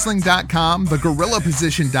ProWrestling.com,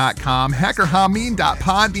 TheGorillaPosition.com,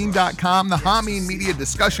 HackerHameen.Podbean.com, the Hameen Media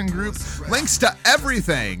Discussion Group. Links to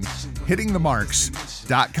everything,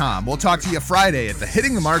 HittingTheMarks.com. We'll talk to you Friday at the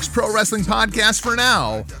Hitting the Marks Pro Wrestling Podcast. For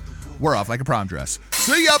now, we're off like a prom dress.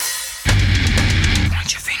 See ya!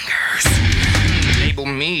 Point your fingers. Label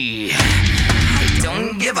me. I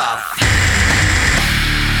don't give a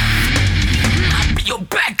I'll be your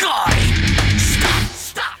bad guy.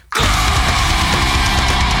 Stop, go!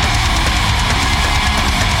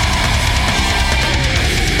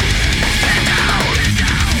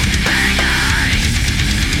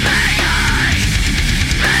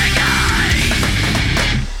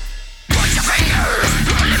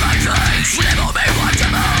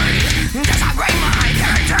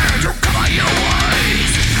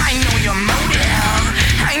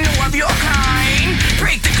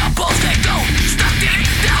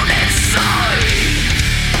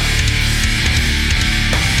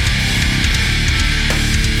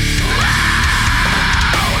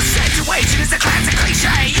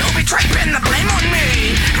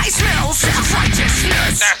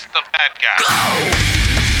 That's the bad guy. Go!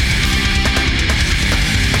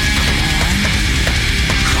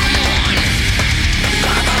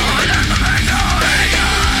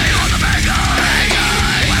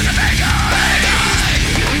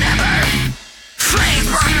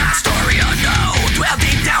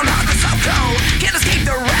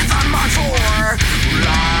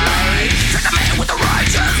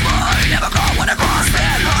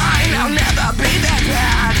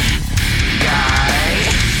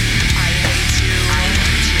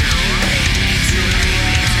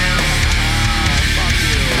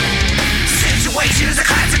 Is a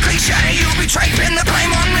classic cliche. You betray, pin the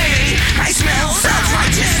blame on me. I smell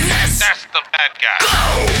self-righteousness. That's the bad guy.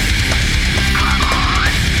 Go! Come on.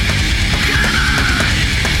 Get on.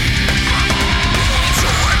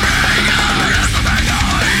 You're the bad guy. That's the bad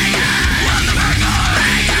guy. I'm the bad guy.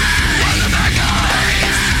 I'm the bad guy.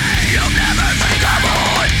 You'll never think I'm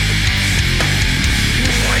on.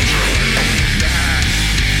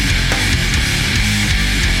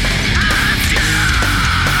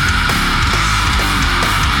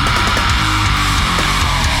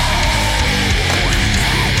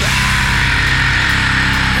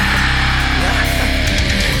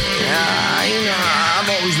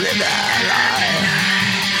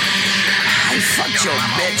 Your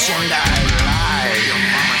bitch and I lied.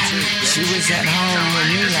 She was at home with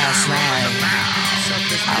me last night.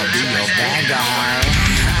 I'll be your bad guy.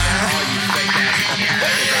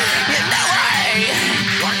 You know I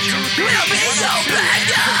will be your bad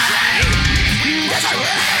guy.